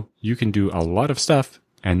 So you can do a lot of stuff,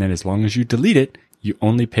 and then as long as you delete it, you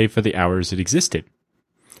only pay for the hours it existed.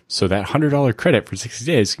 So that $100 credit for 60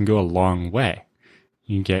 days can go a long way.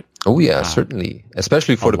 You can get... Oh, yeah, certainly.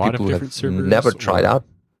 Especially for the people who have never tried out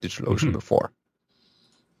DigitalOcean before.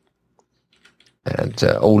 And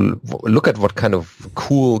look at what kind of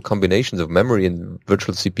cool combinations of memory and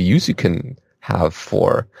virtual CPUs you can have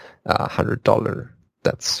for $100.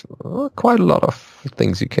 That's quite a lot of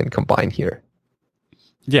things you can combine here.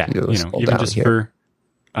 Yeah, even just here.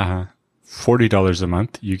 For $40 a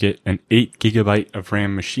month, you get an 8 gigabyte of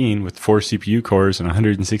RAM machine with 4 CPU cores and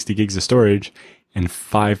 160 gigs of storage and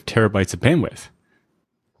 5 terabytes of bandwidth.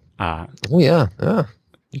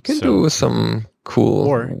 You can do some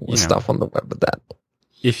cool stuff on the web with that.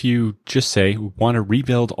 If you just say want to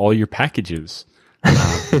rebuild all your packages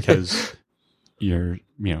because your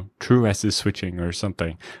TrueOS is switching or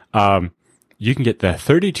something, you can get the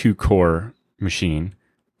 32 core machine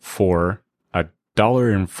for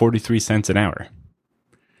 $1.43 an hour.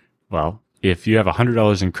 Well, if you have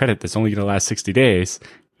 $100 in credit that's only going to last 60 days,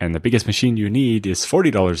 and the biggest machine you need is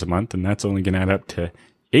 $40 a month, and that's only going to add up to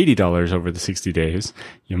 $80 over the 60 days,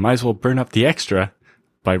 you might as well burn up the extra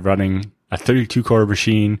by running a 32-core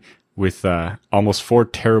machine with almost 4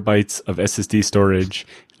 terabytes of SSD storage,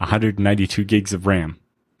 192 gigs of RAM.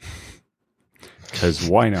 Because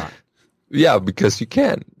why not? Yeah, because you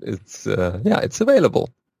can. It's available.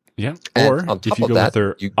 Yeah. And Or on top if you of go that, with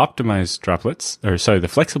their optimized droplets, the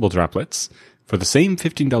flexible droplets, for the same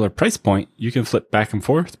 $15 price point, you can flip back and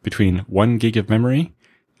forth between 1 gig of memory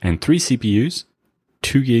and 3 CPUs,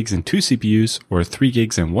 2 gigs and 2 CPUs, or 3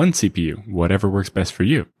 gigs and 1 CPU, whatever works best for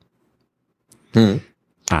you. But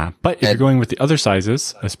if you're going with the other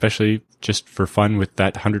sizes, especially just for fun with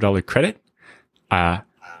that $100 credit,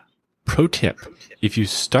 pro tip, if you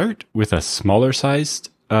start with a smaller sized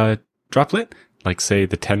droplet, like say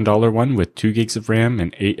the $10 one with 2 gigs of RAM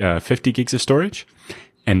and 50 gigs of storage,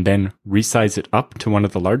 and then resize it up to one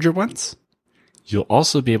of the larger ones, you'll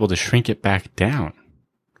also be able to shrink it back down.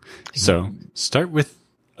 So start with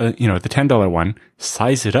the $10 one,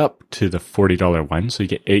 size it up to the $40 one, so you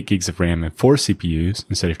get 8 gigs of RAM and 4 CPUs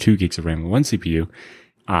instead of 2 gigs of RAM and 1 CPU,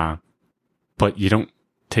 but you don't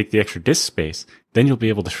take the extra disk space. Then you'll be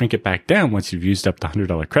able to shrink it back down once you've used up the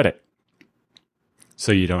 $100 credit,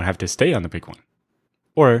 so you don't have to stay on the big one.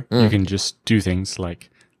 Or you can just do things like,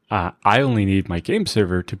 I only need my game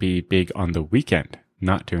server to be big on the weekend,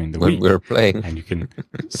 not during the when week. we're playing. And you can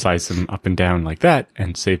size them up and down like that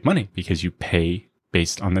and save money because you pay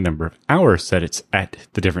based on the number of hours that it's at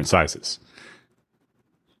the different sizes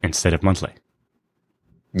instead of monthly.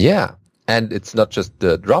 Yeah. And it's not just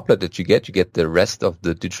the droplet that you get the rest of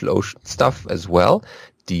the DigitalOcean stuff as well.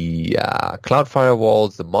 The cloud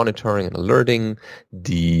firewalls, the monitoring and alerting,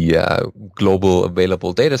 the global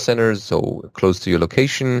available data centers, so close to your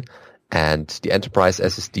location, and the enterprise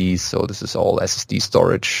SSDs. So this is all SSD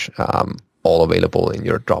storage, all available in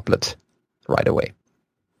your droplet right away.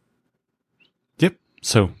 Yep.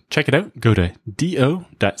 So check it out. Go to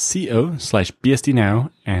do.co/BSD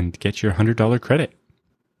now and get your $100 credit.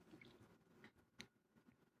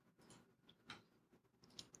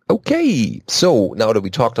 Okay, so now that we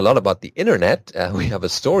talked a lot about the internet, we have a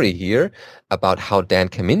story here about how Dan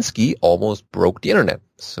Kaminsky almost broke the internet.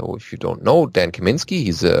 So if you don't know Dan Kaminsky,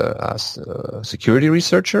 he's a security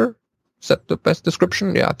researcher. Is that the best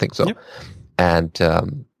description? Yeah, I think so. Yep.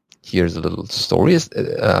 And here's a little story. It's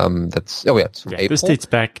from April. This dates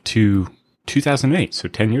back to 2008, so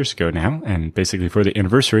 10 years ago now. And basically for the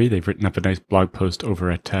anniversary, they've written up a nice blog post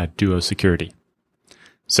over at Duo Security.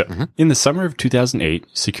 So, in the summer of 2008,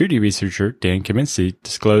 security researcher Dan Kaminsky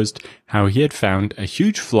disclosed how he had found a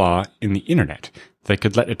huge flaw in the internet that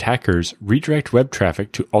could let attackers redirect web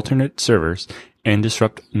traffic to alternate servers and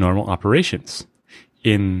disrupt normal operations.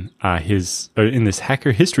 In this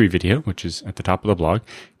hacker history video, which is at the top of the blog,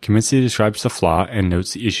 Kaminsky describes the flaw and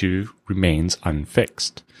notes the issue remains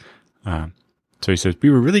unfixed. So he says, "We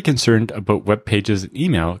were really concerned about web pages and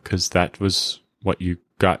email because that was what you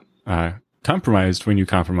got compromised when you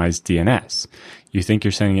compromised DNS. You think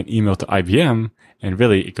you're sending an email to IBM, and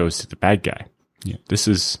really it goes to the bad guy." Yeah, this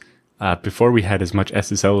is before we had as much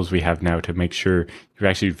SSL as we have now to make sure you're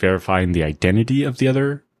actually verifying the identity of the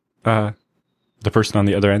other, the person on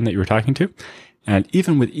the other end that you were talking to. And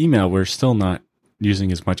even with email, we're still not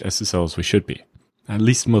using as much SSL as we should be. At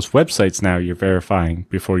least most websites now, you're verifying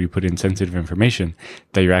before you put in sensitive information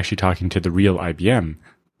that you're actually talking to the real IBM,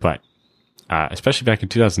 but especially back in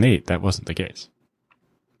 2008, that wasn't the case.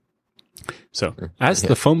 So, as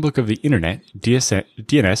the phone book of the internet,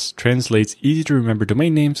 DNS translates easy-to-remember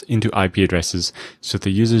domain names into IP addresses so the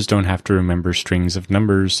users don't have to remember strings of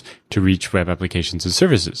numbers to reach web applications and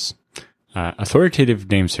services.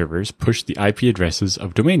 Authoritative name servers push the IP addresses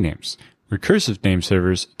of domain names. Recursive name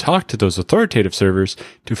servers talk to those authoritative servers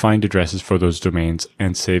to find addresses for those domains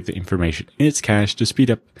and save the information in its cache to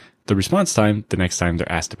speed up the response time the next time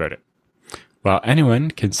they're asked about it. While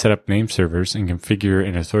anyone can set up name servers and configure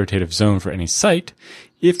an authoritative zone for any site,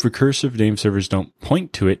 if recursive name servers don't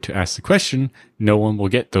point to it to ask the question, no one will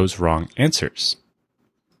get those wrong answers.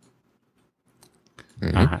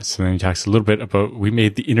 So then he talks a little bit about we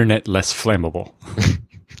made the internet less flammable.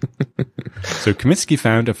 So Kaminsky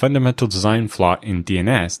found a fundamental design flaw in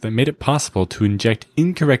DNS that made it possible to inject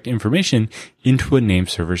incorrect information into a name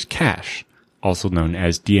server's cache, also known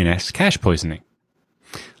as DNS cache poisoning.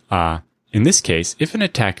 In this case, if an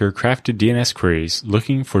attacker crafted DNS queries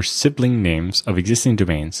looking for sibling names of existing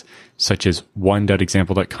domains, such as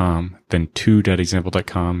 1.example.com, then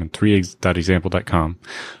 2.example.com, and 3.example.com,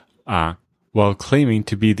 while claiming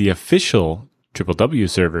to be the official www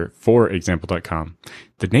server for example.com,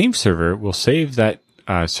 the name server will save that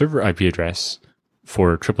server IP address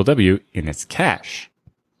for www in its cache.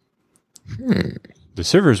 The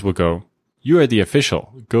servers will go, "You are the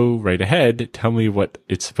official. Go right ahead, tell me what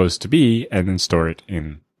it's supposed to be, and then store it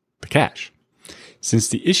in the cache." Since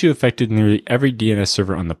the issue affected nearly every DNS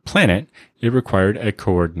server on the planet, it required a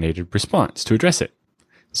coordinated response to address it.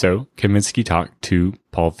 So Kaminsky talked to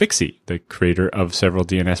Paul Vixie, the creator of several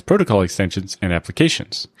DNS protocol extensions and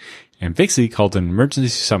applications. And Vixie called an emergency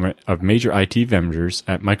summit of major IT vendors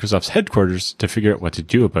at Microsoft's headquarters to figure out what to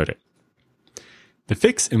do about it. The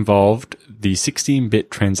fix involved the 16-bit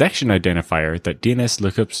transaction identifier that DNS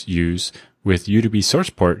lookups use with UDP source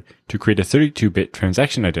port to create a 32-bit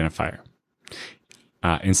transaction identifier.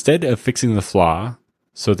 Instead of fixing the flaw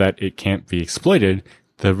so that it can't be exploited,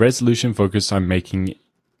 the resolution focused on making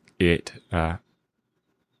it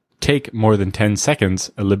take more than 10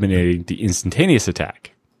 seconds, eliminating the instantaneous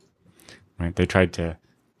attack. Right? They tried to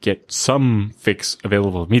get some fix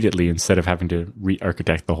available immediately instead of having to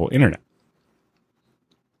re-architect the whole internet.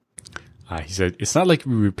 He said, it's not like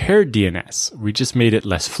we repaired DNS, we just made it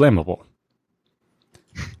less flammable.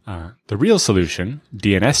 The real solution,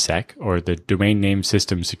 DNSSEC, or the Domain Name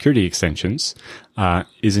System Security Extensions,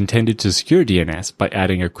 is intended to secure DNS by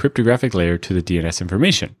adding a cryptographic layer to the DNS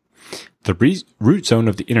information. The root zone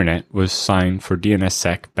of the internet was signed for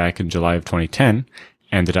DNSSEC back in July of 2010,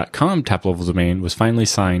 and the .com top-level domain was finally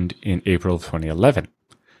signed in April of 2011.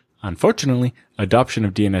 Unfortunately, adoption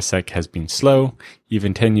of DNSSEC has been slow,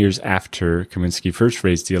 even 10 years after Kaminsky first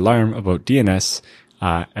raised the alarm about DNS,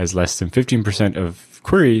 as less than 15% of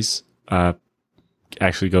queries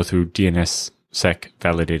actually go through DNSSEC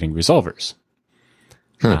validating resolvers.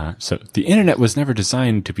 So the internet was never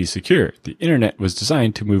designed to be secure. The internet was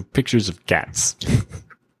designed to move pictures of cats.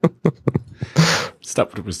 It's not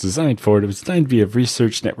what it was designed for. It was designed to be a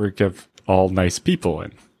research network of all nice people,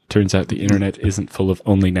 and turns out the internet isn't full of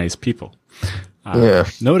only nice people. No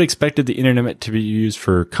one expected the internet to be used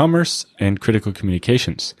for commerce and critical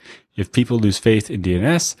communications. If people lose faith in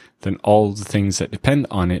DNS, then all the things that depend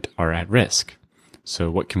on it are at risk. So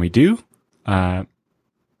what can we do?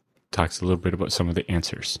 Talks a little bit about some of the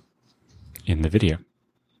answers in the video.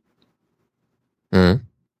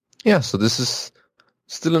 Yeah, so this is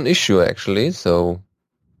still an issue, actually. So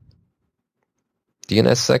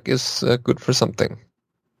DNSSEC is good for something.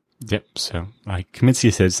 Yep. So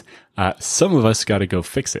Kaminsky says, some of us got to go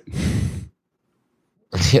fix it.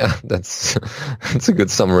 Yeah, that's a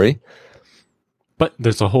good summary. But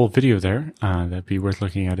there's a whole video there that'd be worth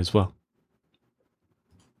looking at as well.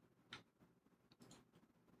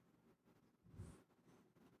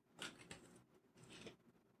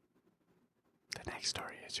 The next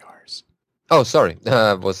story is yours. Oh, sorry.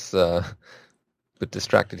 I was a bit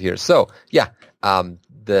distracted here. So, yeah.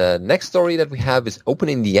 The next story that we have is Open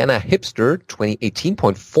Indiana Hipster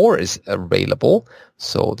 2018.4 is available.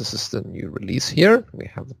 So this is the new release here. We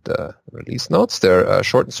have the release notes. They're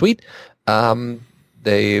short and sweet.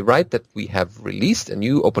 They write that we have released a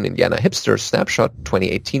new Open Indiana Hipster Snapshot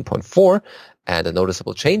 2018.4, and the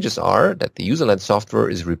noticeable changes are that the userland software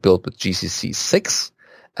is rebuilt with GCC 6.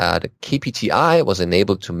 The KPTI was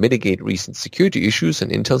enabled to mitigate recent security issues in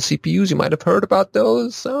Intel CPUs. You might have heard about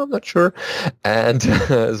those. I'm not sure. And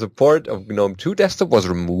support of GNOME 2 desktop was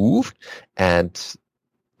removed. And,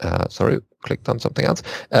 clicked on something else.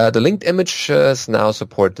 The linked images now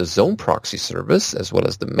support the Zone proxy service, as well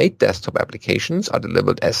as the Mate desktop applications are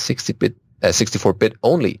delivered as 64-bit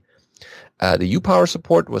only. The UPower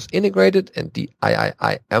support was integrated, and the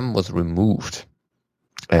IIIM was removed.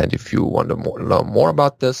 And if you want to learn more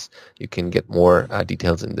about this, you can get more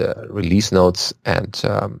details in the release notes and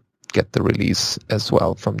get the release as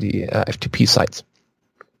well from the FTP sites.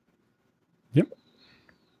 Yep.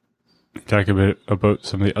 Talk a bit about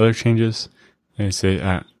some of the other changes. They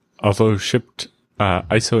say, although shipped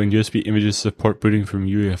ISO and USB images support booting from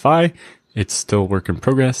UEFI, it's still work in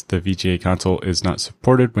progress. The VGA console is not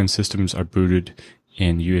supported when systems are booted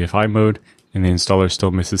in UEFI mode, and the installer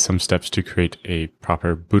still misses some steps to create a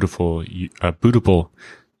proper bootable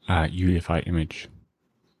UEFI image.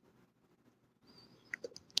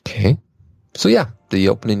 Okay. So yeah, the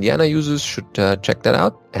Open Indiana users should check that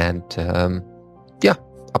out and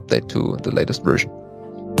update to the latest version.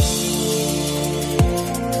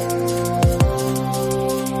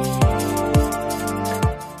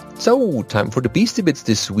 So, time for the Beastie Bits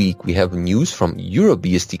this week. We have news from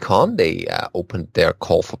EuroBSDCon. They opened their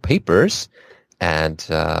call for papers, and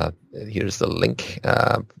here's the link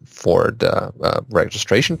for the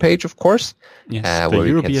registration page, of course. Yes, the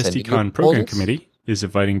EuroBSDCon Program Committee is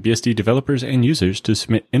inviting BSD developers and users to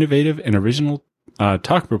submit innovative and original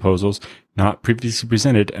talk proposals not previously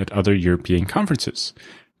presented at other European conferences.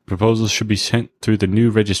 Proposals should be sent through the new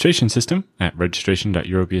registration system at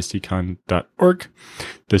registration.eurobsdcon.org.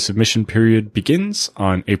 The submission period begins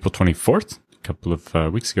on April 24th, a couple of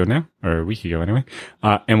weeks ago now, or a week ago anyway,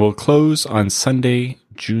 and will close on Sunday,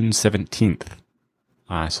 June 17th.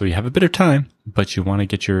 So you have a bit of time, but you want to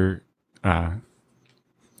get your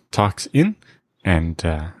talks in and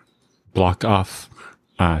block off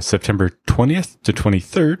September 20th to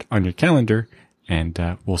 23rd on your calendar, and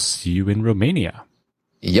we'll see you in Romania.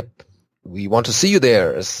 Yep. We want to see you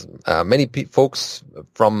there. As many folks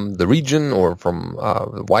from the region or from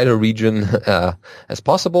the wider region as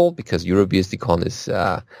possible, because EuroBSDCon is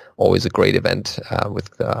always a great event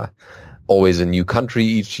with always a new country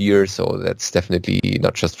each year. So that's definitely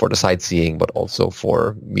not just for the sightseeing, but also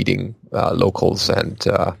for meeting locals and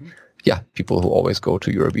people who always go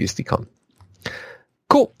to EuroBSDCon.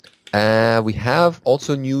 Cool. We have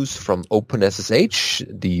also news from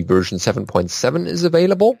OpenSSH. The version 7.7 is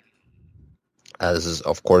available. This is,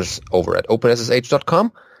 of course, over at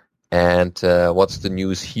openssh.com. And what's the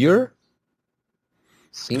news here?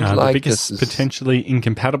 Seems like the biggest potentially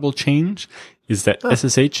incompatible change is that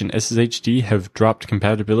SSH and SSHD have dropped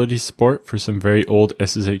compatibility support for some very old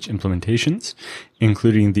SSH implementations,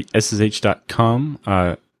 including the SSH.com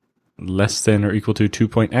less than or equal to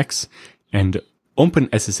 2.x and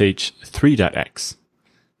OpenSSH 3.x.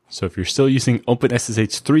 So if you're still using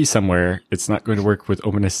OpenSSH 3 somewhere, it's not going to work with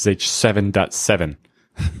OpenSSH 7.7.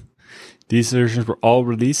 These versions were all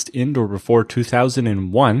released in or before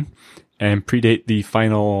 2001 and predate the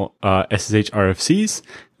final SSH RFCs.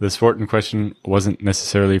 The support in question wasn't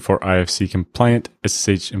necessarily for IFC compliant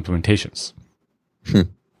SSH implementations.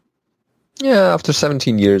 Yeah, after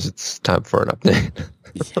 17 years, it's time for an update.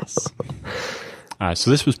 Yes.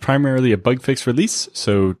 So this was primarily a bug fix release,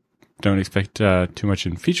 so don't expect too much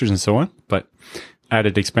in features and so on, but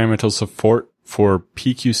added experimental support for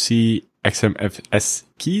PQC XMFS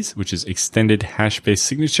keys, which is extended hash-based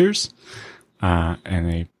signatures. And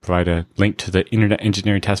they provide a link to the Internet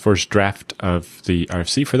Engineering Task Force draft of the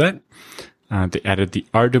RFC for that. They added the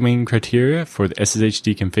RDomain criteria for the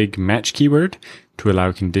SSHD config match keyword to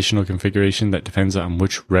allow conditional configuration that depends on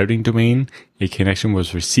which routing domain a connection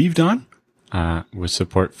was received on, with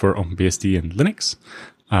support for OpenBSD and Linux.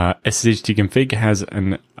 SSHD config has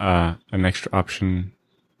an extra option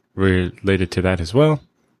related to that as well.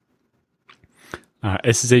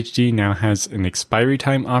 SSHD now has an expiry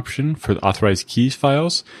time option for the authorized keys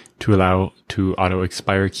files to allow to auto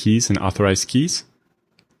expire keys and authorized keys.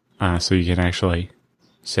 So you can actually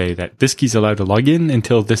say that this key is allowed to log in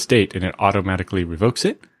until this date and it automatically revokes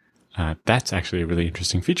it. That's actually a really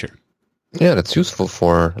interesting feature. Yeah, that's useful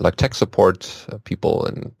for like tech support people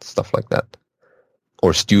and stuff like that.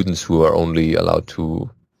 Or students who are only allowed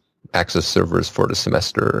to access servers for the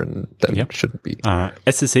semester and then it shouldn't be.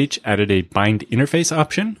 SSH added a bind interface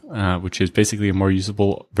option, which is basically a more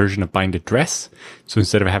usable version of bind address. So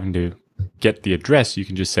instead of having to get the address, you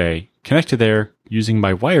can just say, connect to there using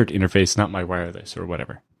my wired interface, not my wireless or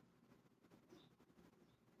whatever.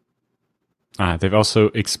 They've also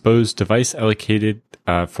exposed device allocated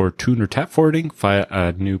for tune or tap forwarding via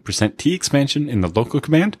a new %T expansion in the local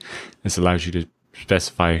command. This allows you to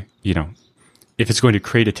specify, if it's going to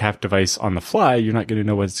create a tap device on the fly, you're not going to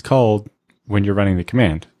know what it's called when you're running the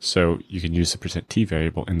command. So you can use the %T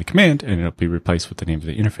variable in the command and it'll be replaced with the name of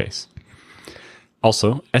the interface.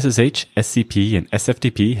 Also, SSH, SCP, and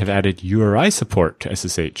SFTP have added URI support to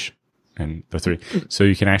SSH and the three. So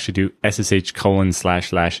you can actually do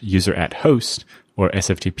SSH://user@host or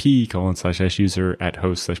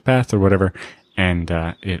SFTP://user@host/path or whatever, and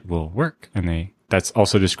it will work. And that's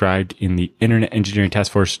also described in the Internet Engineering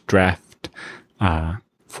Task Force draft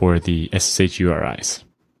for the SSH URIs.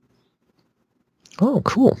 Oh,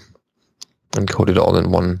 cool. Encoded all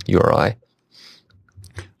in one URI.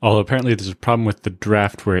 Although apparently there's a problem with the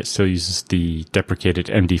draft where it still uses the deprecated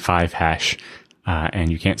MD5 hash,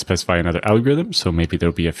 and you can't specify another algorithm, so maybe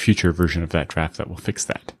there'll be a future version of that draft that will fix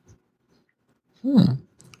that.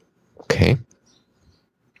 Okay.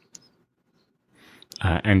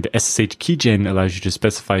 And SSH keygen allows you to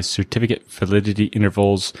specify certificate validity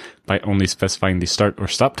intervals by only specifying the start or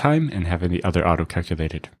stop time and having the other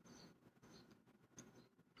auto-calculated.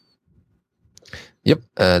 Yep.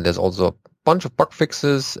 There's also a bunch of bug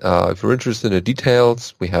fixes. If you're interested in the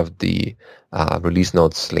details, we have the release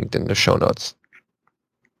notes linked in the show notes.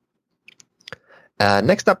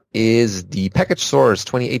 Next up is the package source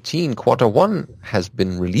 2018 Q1 has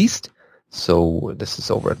been released. So this is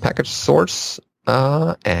over at package source.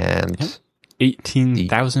 And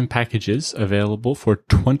 18,000 packages available for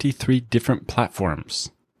 23 different platforms.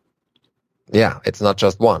 Yeah, it's not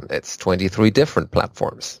just one. It's 23 different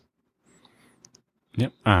platforms.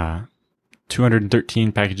 Yep.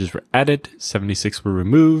 213 packages were added, 76 were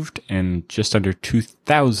removed, and just under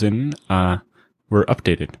 2,000 were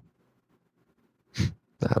updated.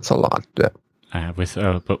 That's a lot. Yeah. With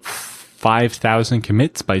about 5,000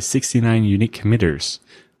 commits by 69 unique committers.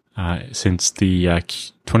 since the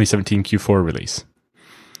 2017 Q4 release.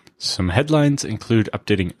 Some headlines include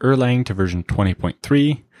updating Erlang to version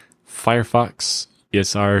 20.3, Firefox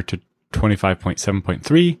ESR to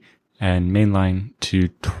 25.7.3, and mainline to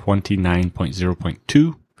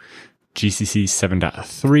 29.0.2, GCC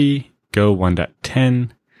 7.3, Go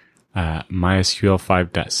 1.10, MySQL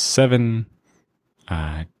 5.7,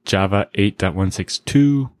 Java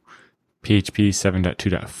 8.162, PHP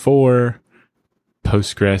 7.2.4,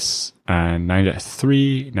 Postgres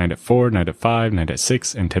 9.3, 9.4, 9.5,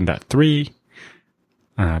 9.6, and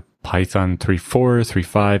 10.3, Python 3.4,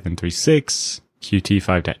 3.5, and 3.6, Qt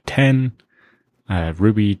 5.10,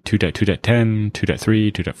 Ruby 2.2.10,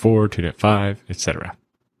 2.3, 2.4, 2.5, etc.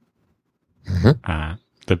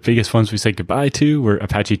 The biggest ones we said goodbye to were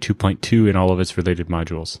Apache 2.2 and all of its related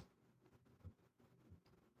modules.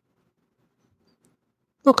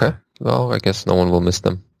 Okay. Well, I guess no one will miss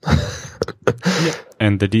them. Yep.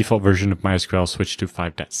 And the default version of MySQL switched to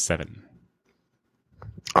 5.7.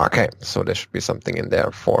 Okay, so there should be something in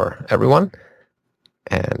there for everyone.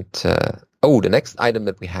 And, the next item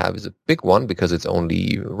that we have is a big one because it's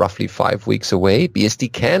only roughly 5 weeks away.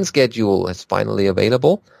 BSD CAN schedule is finally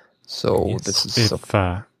available. So yes, this is... If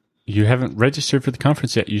you haven't registered for the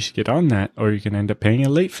conference yet, you should get on that or you can end up paying a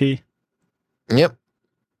late fee. Yep.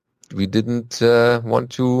 We didn't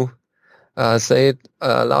want to say it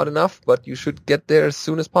loud enough, but you should get there as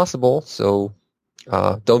soon as possible. So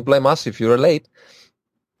don't blame us if you're late.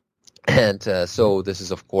 And so this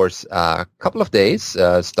is, of course, a couple of days,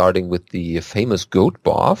 starting with the famous Goat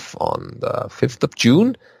BOF on the 5th of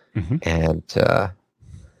June. Mm-hmm. And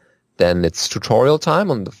then it's tutorial time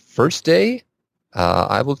on the first day.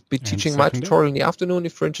 I will be teaching my tutorial in the afternoon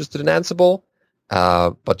if you're interested in Ansible.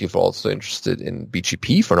 But if you're also interested in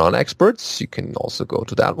BGP for non-experts, you can also go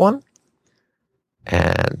to that one.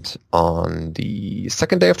 And on the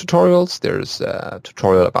second day of tutorials, there's a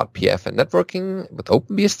tutorial about PF and networking with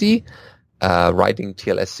OpenBSD, writing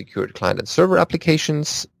TLS secured client and server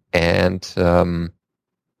applications. And on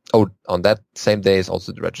that same day is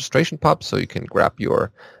also the registration pub, so you can grab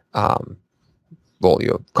your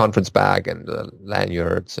your conference bag and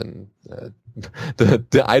lanyards and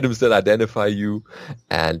the items that identify you.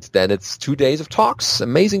 And then it's 2 days of talks,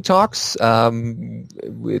 amazing talks.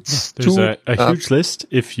 There's a huge list.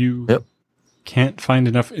 If you can't find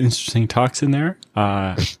enough interesting talks in there,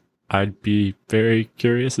 I'd be very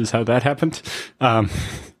curious as how that happened.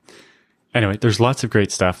 Anyway, there's lots of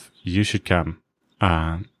great stuff. You should come.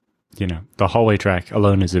 The hallway track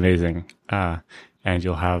alone is amazing. And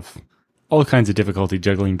you'll have all kinds of difficulty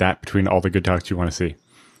juggling that between all the good talks you want to see.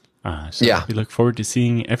 We look forward to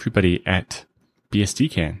seeing everybody at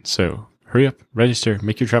BSDCan. So hurry up, register,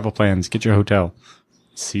 make your travel plans, get your hotel.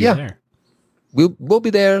 See you there. We'll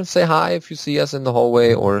be there. Say hi if you see us in the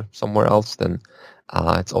hallway or somewhere else. Then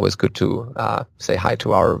it's always good to say hi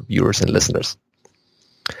to our viewers and listeners.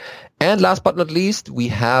 And last but not least, we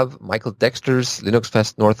have Michael Dexter's Linux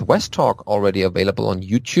Fest Northwest talk already available on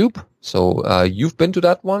YouTube. So you've been to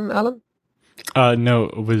that one, Alan? No,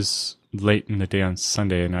 it was late in the day on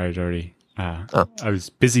Sunday, and I had already. I was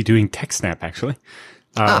busy doing TechSnap actually.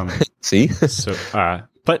 See.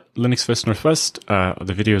 But Linux Fest Northwest,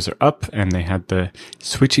 the videos are up, and they had the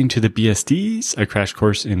switching to the BSDs, a crash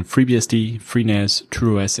course in FreeBSD, FreeNAS,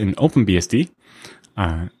 TrueOS, and OpenBSD.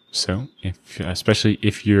 So, especially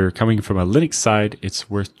if you're coming from a Linux side, it's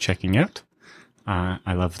worth checking out.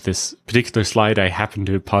 I love this particular slide. I happened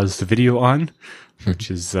to pause the video on,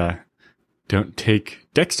 which is. Don't take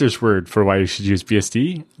Dexter's word for why you should use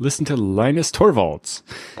BSD. Listen to Linus Torvalds.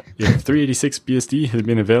 If 386 BSD had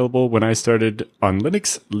been available when I started on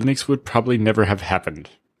Linux, Linux would probably never have happened.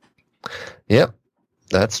 Yep,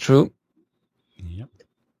 that's true. Yep.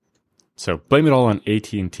 So blame it all on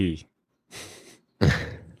AT&T. And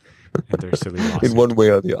their silly lawsuit. In one way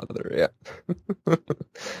or the other,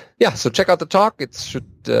 yeah. So check out the talk. It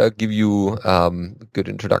should give you a good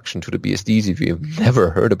introduction to the BSDs if you've never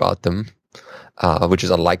heard about them. Which is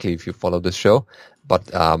unlikely if you follow this show. But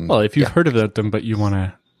if you've heard about them, but you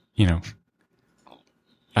want to,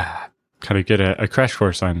 kind of get a crash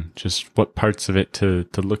course on just what parts of it to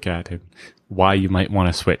look at and why you might want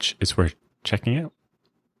to switch, it's worth checking out.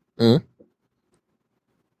 Mm-hmm.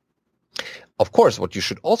 Of course, what you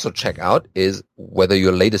should also check out is whether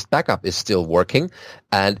your latest backup is still working.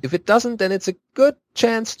 And if it doesn't, then it's a good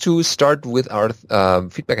chance to start with our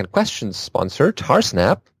feedback and questions sponsor,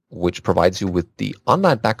 Tarsnap, which provides you with the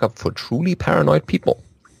online backup for truly paranoid people.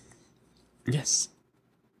 Yes.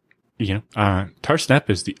 Tarsnap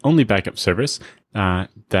is the only backup service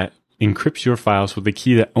that encrypts your files with a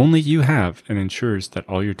key that only you have and ensures that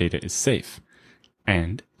all your data is safe.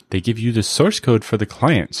 And they give you the source code for the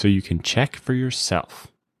client so you can check for yourself.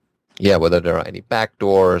 Yeah, whether there are any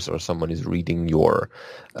backdoors or someone is reading your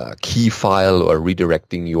key file or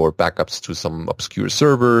redirecting your backups to some obscure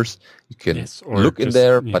servers. You can look in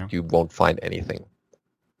there, but you won't find anything.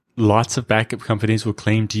 Lots of backup companies will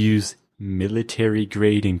claim to use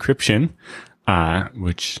military-grade encryption,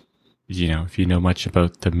 which, if you know much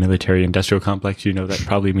about the military-industrial complex, you know that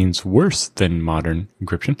probably means worse than modern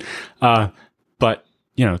encryption. But,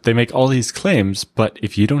 they make all these claims, but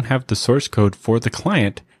if you don't have the source code for the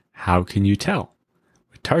client, how can you tell?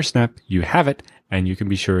 With Tarsnap, you have it, and you can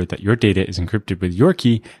be sure that your data is encrypted with your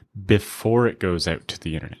key before it goes out to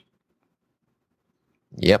the internet.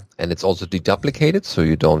 Yep, and it's also deduplicated, so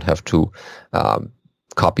you don't have to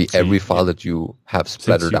copy every file that you have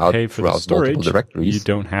splattered out throughout multiple directories. You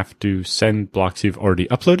don't have to send blocks you've already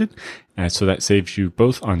uploaded, so that saves you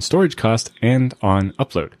both on storage cost and on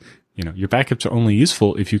upload. Your backups are only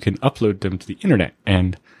useful if you can upload them to the internet,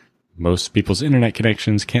 and most people's internet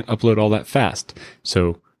connections can't upload all that fast.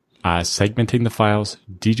 So segmenting the files,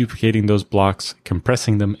 deduplicating those blocks,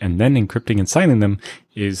 compressing them, and then encrypting and signing them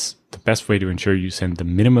is the best way to ensure you send the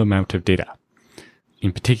minimum amount of data.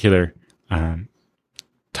 In particular,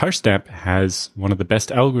 Tarsnap has one of the best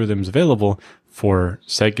algorithms available for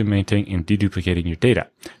segmenting and deduplicating your data.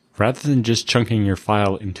 Rather than just chunking your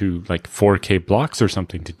file into like 4K blocks or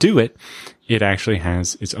something to do it, it actually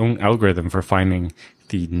has its own algorithm for finding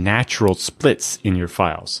the natural splits in your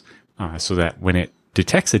files, so that when it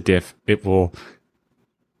detects a diff, it will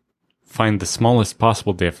find the smallest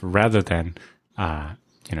possible diff rather than,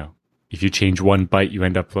 if you change 1 byte, you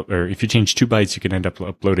end up, or if you change 2 bytes, you can end up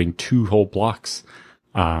uploading 2 whole blocks.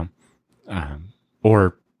 Or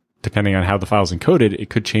depending on how the file's encoded, it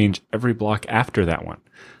could change every block after that one.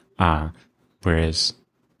 Whereas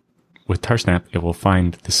with Tarsnap, it will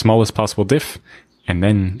find the smallest possible diff and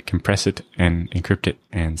then compress it and encrypt it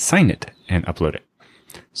and sign it and upload it.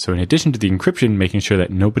 So in addition to the encryption, making sure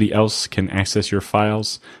that nobody else can access your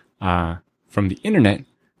files from the internet,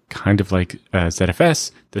 kind of like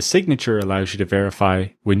ZFS, the signature allows you to verify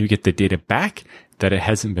when you get the data back that it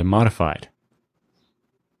hasn't been modified.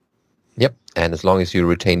 Yep, and as long as you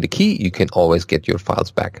retain the key, you can always get your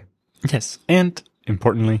files back. Yes, and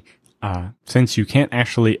importantly, since you can't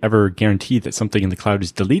actually ever guarantee that something in the cloud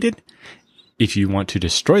is deleted, if you want to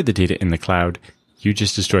destroy the data in the cloud, you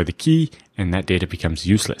just destroy the key and that data becomes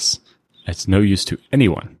useless. It's no use to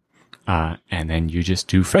anyone. And then you just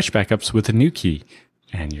do fresh backups with a new key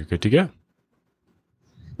and you're good to go.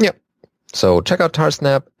 Yep. So check out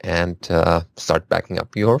Tarsnap and start backing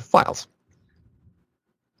up your files.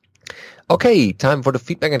 Okay, time for the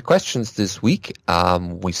feedback and questions this week.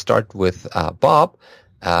 We start with Bob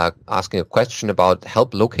asking a question about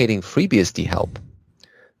help locating FreeBSD help.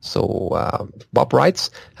 So Bob writes,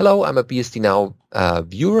 "Hello, I'm a BSD Now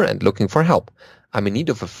viewer and looking for help. I'm in need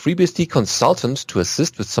of a FreeBSD consultant to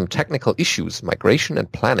assist with some technical issues, migration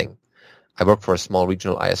and planning. I work for a small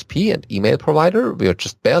regional ISP and email provider. We are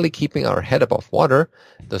just barely keeping our head above water.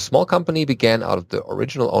 The small company began out of the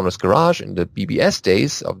original owner's garage in the BBS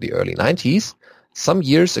days of the early 90s. Some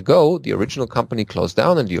years ago, the original company closed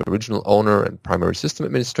down and the original owner and primary system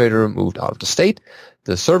administrator moved out of the state.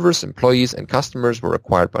 The servers, employees, and customers were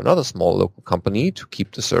acquired by another small local company to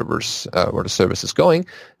keep the servers where the service is going.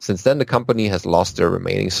 Since then, the company has lost their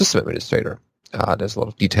remaining system administrator." There's a lot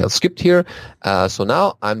of details skipped here. So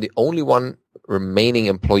now I'm the only one remaining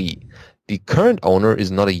employee. The current owner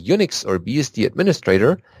is not a Unix or BSD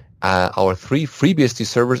administrator. Our 3 FreeBSD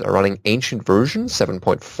servers are running ancient version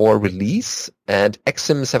 7.4 release and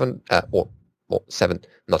XIM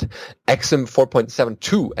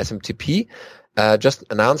 4.72 SMTP. Just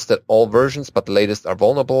announced that all versions but the latest are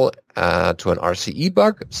vulnerable to an RCE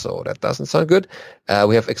bug, so that doesn't sound good.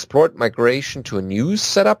 We have explored migration to a new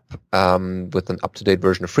setup with an up-to-date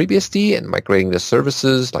version of FreeBSD and migrating the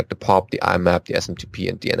services like the POP, the IMAP, the SMTP,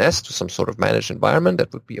 and DNS to some sort of managed environment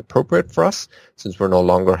that would be appropriate for us since we no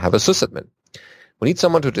longer have a sysadmin. We need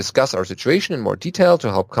someone to discuss our situation in more detail to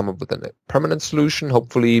help come up with a permanent solution,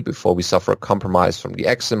 hopefully before we suffer a compromise from the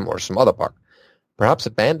XIM or some other bug. Perhaps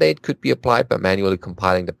a band-aid could be applied by manually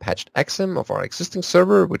compiling the patched XIM of our existing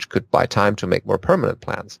server, which could buy time to make more permanent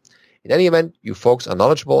plans. In any event, you folks are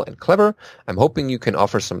knowledgeable and clever. I'm hoping you can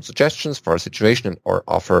offer some suggestions for our situation or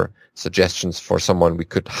offer suggestions for someone we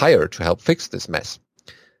could hire to help fix this mess.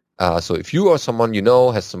 So if you or someone you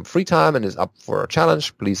know has some free time and is up for a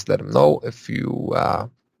challenge, please let them know if you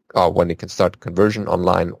or when you can start conversion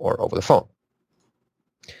online or over the phone.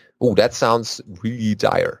 Oh, that sounds really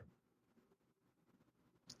dire.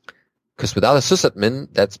 Because without a sysadmin,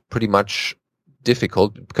 that's pretty much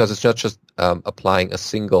difficult because it's not just applying a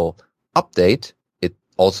single update. It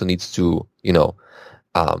also needs to,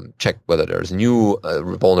 check whether there's new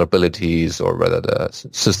vulnerabilities or whether the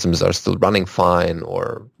systems are still running fine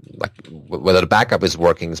or like whether the backup is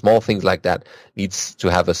working. Small things like that needs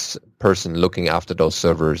to have a person looking after those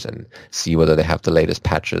servers and see whether they have the latest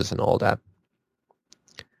patches and all that.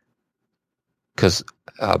 Because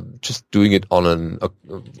just doing it on an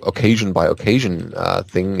occasion by occasion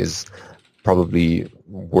thing is probably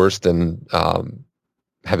worse than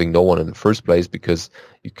having no one in the first place, because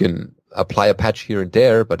you can apply a patch here and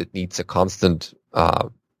there, but it needs a constant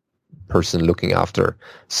person looking after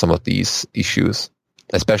some of these issues,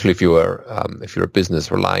 especially if you're a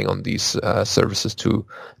business relying on these services to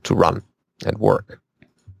run and work.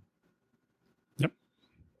 Yep.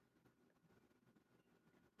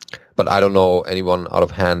 But I don't know anyone out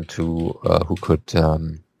of hand who could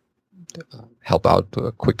help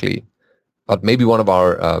out quickly. But maybe one of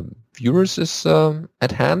our viewers is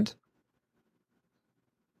at hand.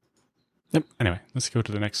 Yep. Anyway, let's go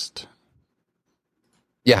to the next.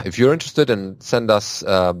 Yeah, if you're interested, and send us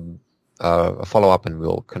a follow-up and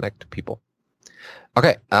we'll connect people.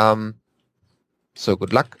 Okay, so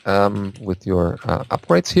good luck with your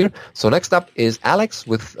upgrades here. So next up is Alex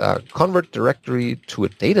with convert directory to a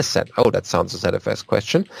data set. Oh, that sounds a ZFS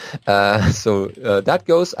question. So that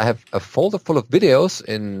goes, I have a folder full of videos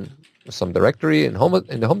in some directory in the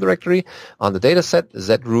home directory on the data set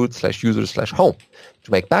zroot/user/home.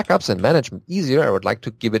 To make backups and management easier, I would like to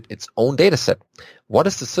give it its own data set. What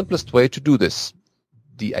is the simplest way to do this?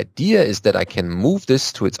 The idea is that I can move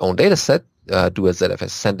this to its own data set, do a ZFS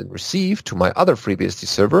send and receive to my other FreeBSD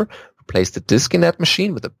server, replace the disk in that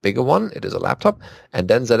machine with a bigger one, it is a laptop, and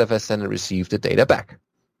then ZFS send and receive the data back.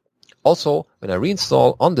 Also, when I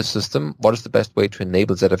reinstall on this system, what is the best way to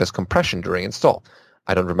enable ZFS compression during install?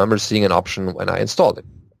 I don't remember seeing an option when I installed it.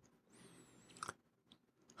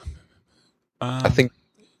 I think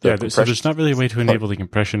so there's not really a way to enable the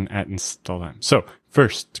compression at install time. So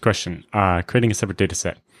first question, creating a separate data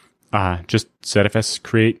set. Just ZFS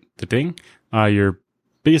create the thing. Your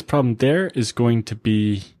biggest problem there is going to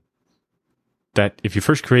be that if you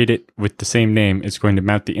first create it with the same name, it's going to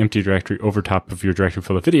mount the empty directory over top of your directory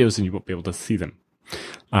full of videos and you won't be able to see them.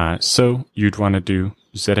 So you'd want to do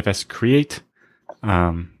ZFS create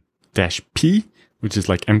 -p, which is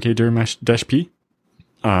like mkdir-p.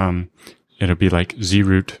 It'll be like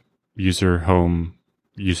zroot user home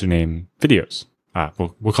username videos.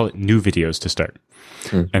 We'll call it new videos to start.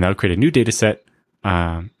 And that'll create a new data set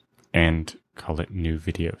and call it new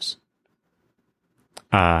videos.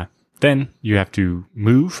 Then you have to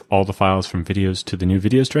move all the files from videos to the new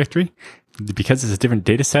videos directory. Because it's a different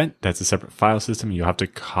data set, that's a separate file system. You'll have to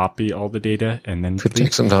copy all the data and then could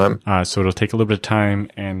take some time. So it'll take a little bit of time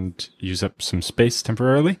and use up some space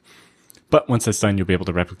temporarily. But once that's done, you'll be able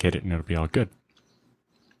to replicate it and it'll be all good.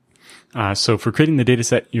 So for creating the data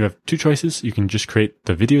set, you have two choices. You can just create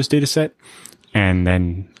the videos data set and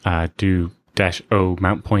then do -o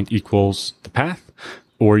mount point equals the path.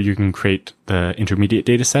 Or you can create the intermediate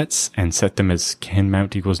data sets and set them as can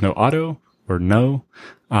mount equals no auto or no,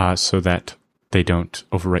 so that they don't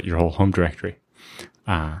overwrite your whole home directory.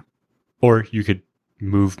 Or you could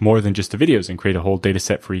move more than just the videos and create a whole data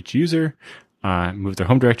set for each user, move their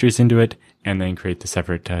home directories into it, and then create the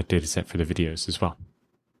separate data set for the videos as well.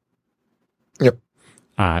 Yep.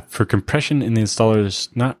 For compression in the installer, there's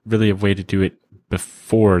not really a way to do it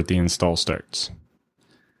before the install starts.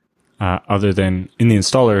 Other than in the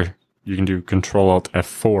installer, you can do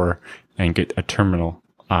Control-Alt-F4 and get a terminal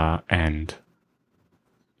and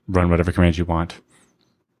run whatever command you want.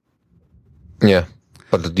 Yeah,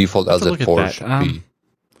 but the default LZ4 should be...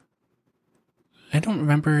 I don't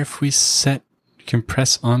remember if we set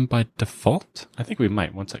compress on by default. I think we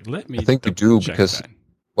might. One second. Let me. I think you do, because that.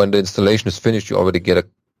 When the installation is finished, you already get a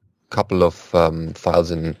couple of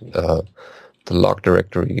files in the log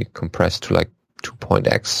directory compressed to like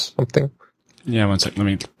 2.x something. Yeah, one second. Let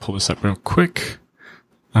me pull this up real quick.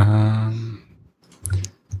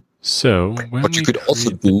 So when what you could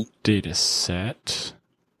also do data set.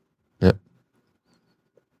 Yeah.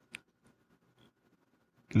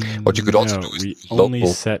 What you could also do is we only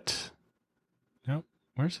set. No,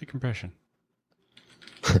 where's the compression?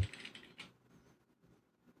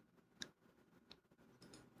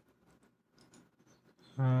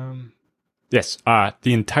 Yes.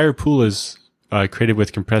 The entire pool is created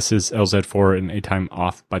with compresses LZ4 and ATime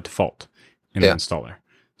off by default in the installer.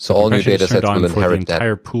 So all new data sets will inherit the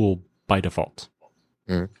entire pool by default.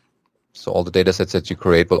 So all the data sets that you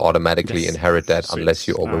create will automatically inherit that unless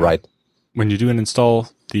you overwrite. When you do an install,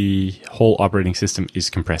 the whole operating system is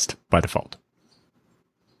compressed by default.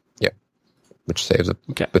 which saves a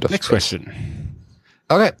Okay. bit of Next space. question.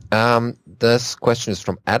 Okay, this question is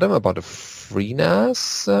from Adam about a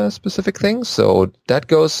FreeNAS specific thing. So that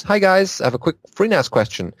goes, hi guys, I have a quick FreeNAS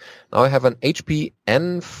question. Now I have an HP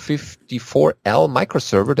N54L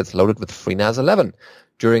microserver that's loaded with FreeNAS 11.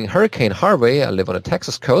 During Hurricane Harvey, I live on the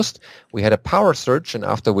Texas coast, we had a power surge, and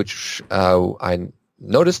after which I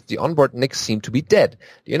noticed the onboard NIC seemed to be dead.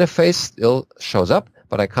 The interface still shows up,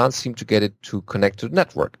 but I can't seem to get it to connect to the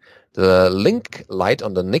network. The link light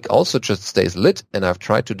on the NIC also just stays lit, and I've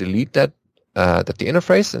tried to delete the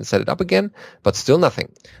interface and set it up again, but still nothing.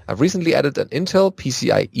 I've recently added an Intel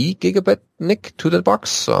PCIe gigabit NIC to the box,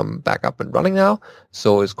 so I'm back up and running now.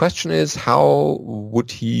 So his question is, how would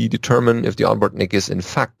he determine if the onboard NIC is in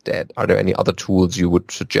fact dead? Are there any other tools you would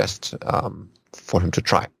suggest for him to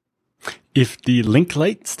try? If the link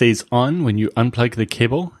light stays on when you unplug the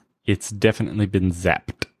cable, it's definitely been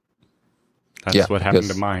zapped. That's what happened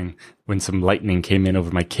to mine when some lightning came in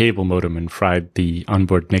over my cable modem and fried the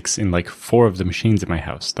onboard NICs in like 4 of the machines in my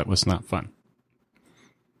house. That was not fun.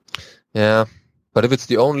 Yeah, but if it's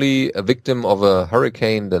the only victim of a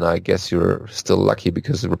hurricane, then I guess you're still lucky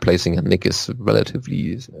because replacing a NIC is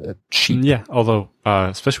relatively cheap. Yeah, although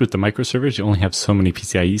especially with the microservers, you only have so many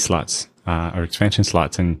PCIe slots or expansion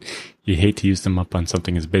slots, and you hate to use them up on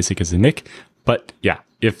something as basic as a NIC. But yeah,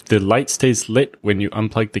 if the light stays lit when you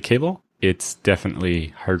unplug the cable, it's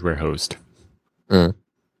definitely hardware hosed.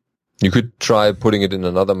 You could try putting it in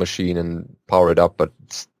another machine and power it up, but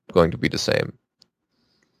it's going to be the same.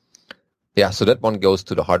 Yeah, so that one goes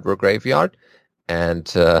to the hardware graveyard. And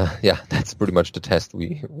that's pretty much the test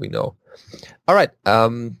we know. All right.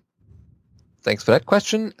 Thanks for that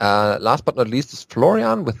question. Last but not least is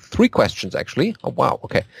Florian with 3 questions, actually. Oh, wow.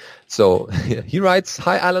 Okay. So he writes,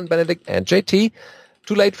 hi, Alan, Benedict, and JT.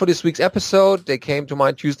 Too late for this week's episode. They came to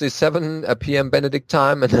mind Tuesday, 7 p.m. Benedict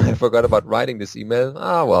time, and I forgot about writing this email.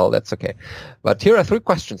 Well, that's okay. But here are 3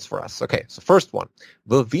 questions for us. Okay, so first one.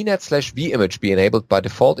 Will VNet/vImage be enabled by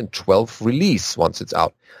default in 12 release once it's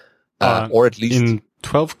out? Or at least... In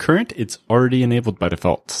 12 current, it's already enabled by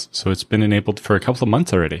default. So it's been enabled for a couple of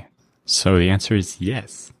months already. So the answer is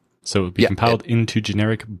yes. So it would be compiled into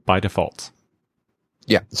generic by default.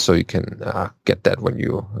 Yeah, so you can get that when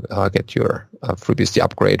you get your FreeBSD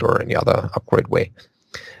upgrade or any other upgrade way.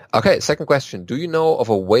 Okay, second question. Do you know of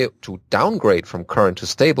a way to downgrade from current to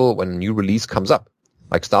stable when a new release comes up?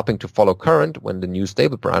 Like stopping to follow current when the new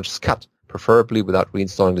stable branch is cut, preferably without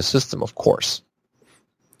reinstalling the system, of course.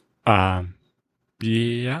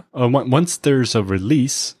 Yeah. Once there's a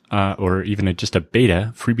release or even just a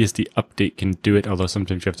beta, FreeBSD update can do it, although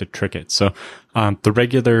sometimes you have to trick it. So the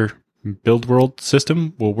regular build world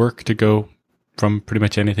system will work to go from pretty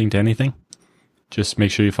much anything to anything. Just make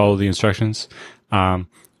sure you follow the instructions.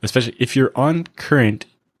 Especially if you're on current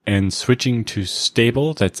and switching to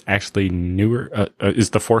stable, that's actually newer, is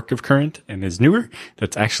the fork of current and is newer,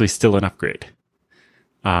 that's actually still an upgrade.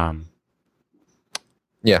 Yeah,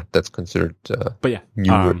 that's considered but yeah,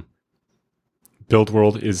 newer. build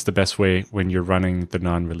world is the best way when you're running the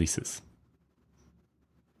non-releases.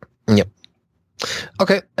 Yep.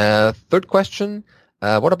 Okay, third question.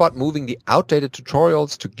 What about moving the outdated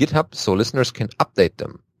tutorials to GitHub so listeners can update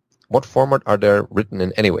them? What format are they written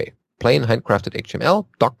in anyway? Plain handcrafted HTML,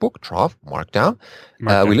 DocBook, Trough, Markdown.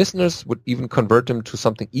 We listeners would even convert them to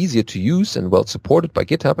something easier to use and well supported by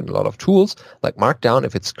GitHub and a lot of tools like Markdown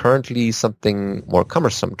if it's currently something more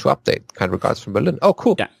cumbersome to update. Kind regards from Berlin. Oh,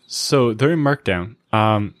 cool. Yeah, so they're in Markdown.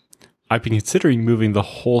 I've been considering moving the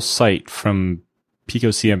whole site from Pico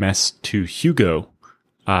CMS to Hugo.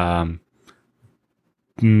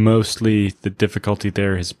 Mostly the difficulty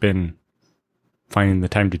there has been finding the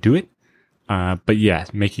time to do it. But yeah,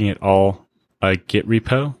 making it all a Git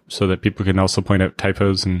repo so that people can also point out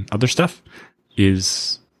typos and other stuff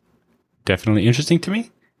is definitely interesting to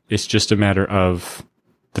me. It's just a matter of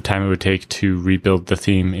the time it would take to rebuild the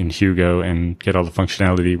theme in Hugo and get all the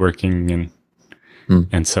functionality working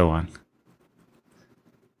and so on.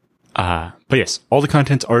 But yes, all the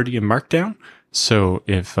content's already in Markdown. So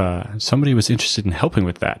if somebody was interested in helping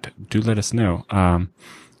with that, do let us know.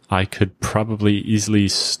 I could probably easily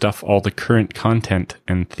stuff all the current content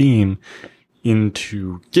and theme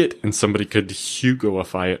into Git, and somebody could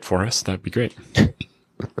Hugoify it for us. That'd be great.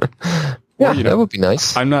 Yeah, that would be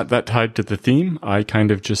nice. I'm not that tied to the theme. I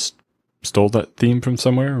kind of just stole that theme from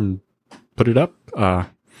somewhere and put it up.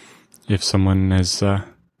 If someone is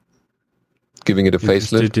giving it a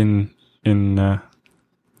facelift in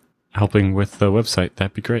helping with the website,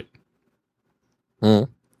 that'd be great.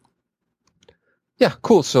 Yeah,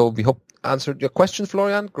 cool. So we hope answered your question,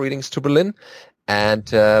 Florian. Greetings to Berlin. And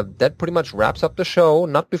that pretty much wraps up the show,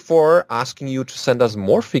 not before asking you to send us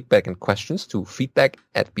more feedback and questions to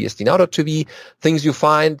feedback@bsdnow.tv. Things you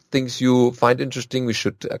find interesting we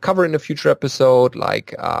should cover in a future episode,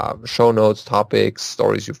 like show notes, topics,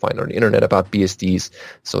 stories you find on the internet about BSDs.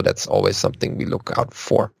 So that's always something we look out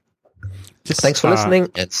for. Thanks for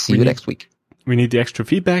listening, and see you next week. We need the extra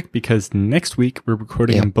feedback because next week we're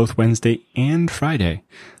recording on both Wednesday and Friday.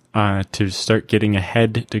 To start getting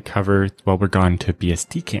ahead to cover while we're gone to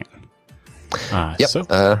BSDCan. So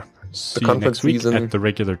the see conference you next week season at the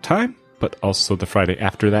regular time, but also the Friday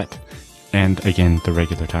after that, and again the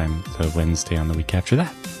regular time, the Wednesday on the week after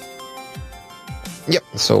that. Yep.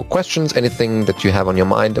 So questions, anything that you have on your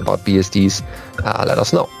mind about BSDs, let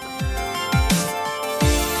us know.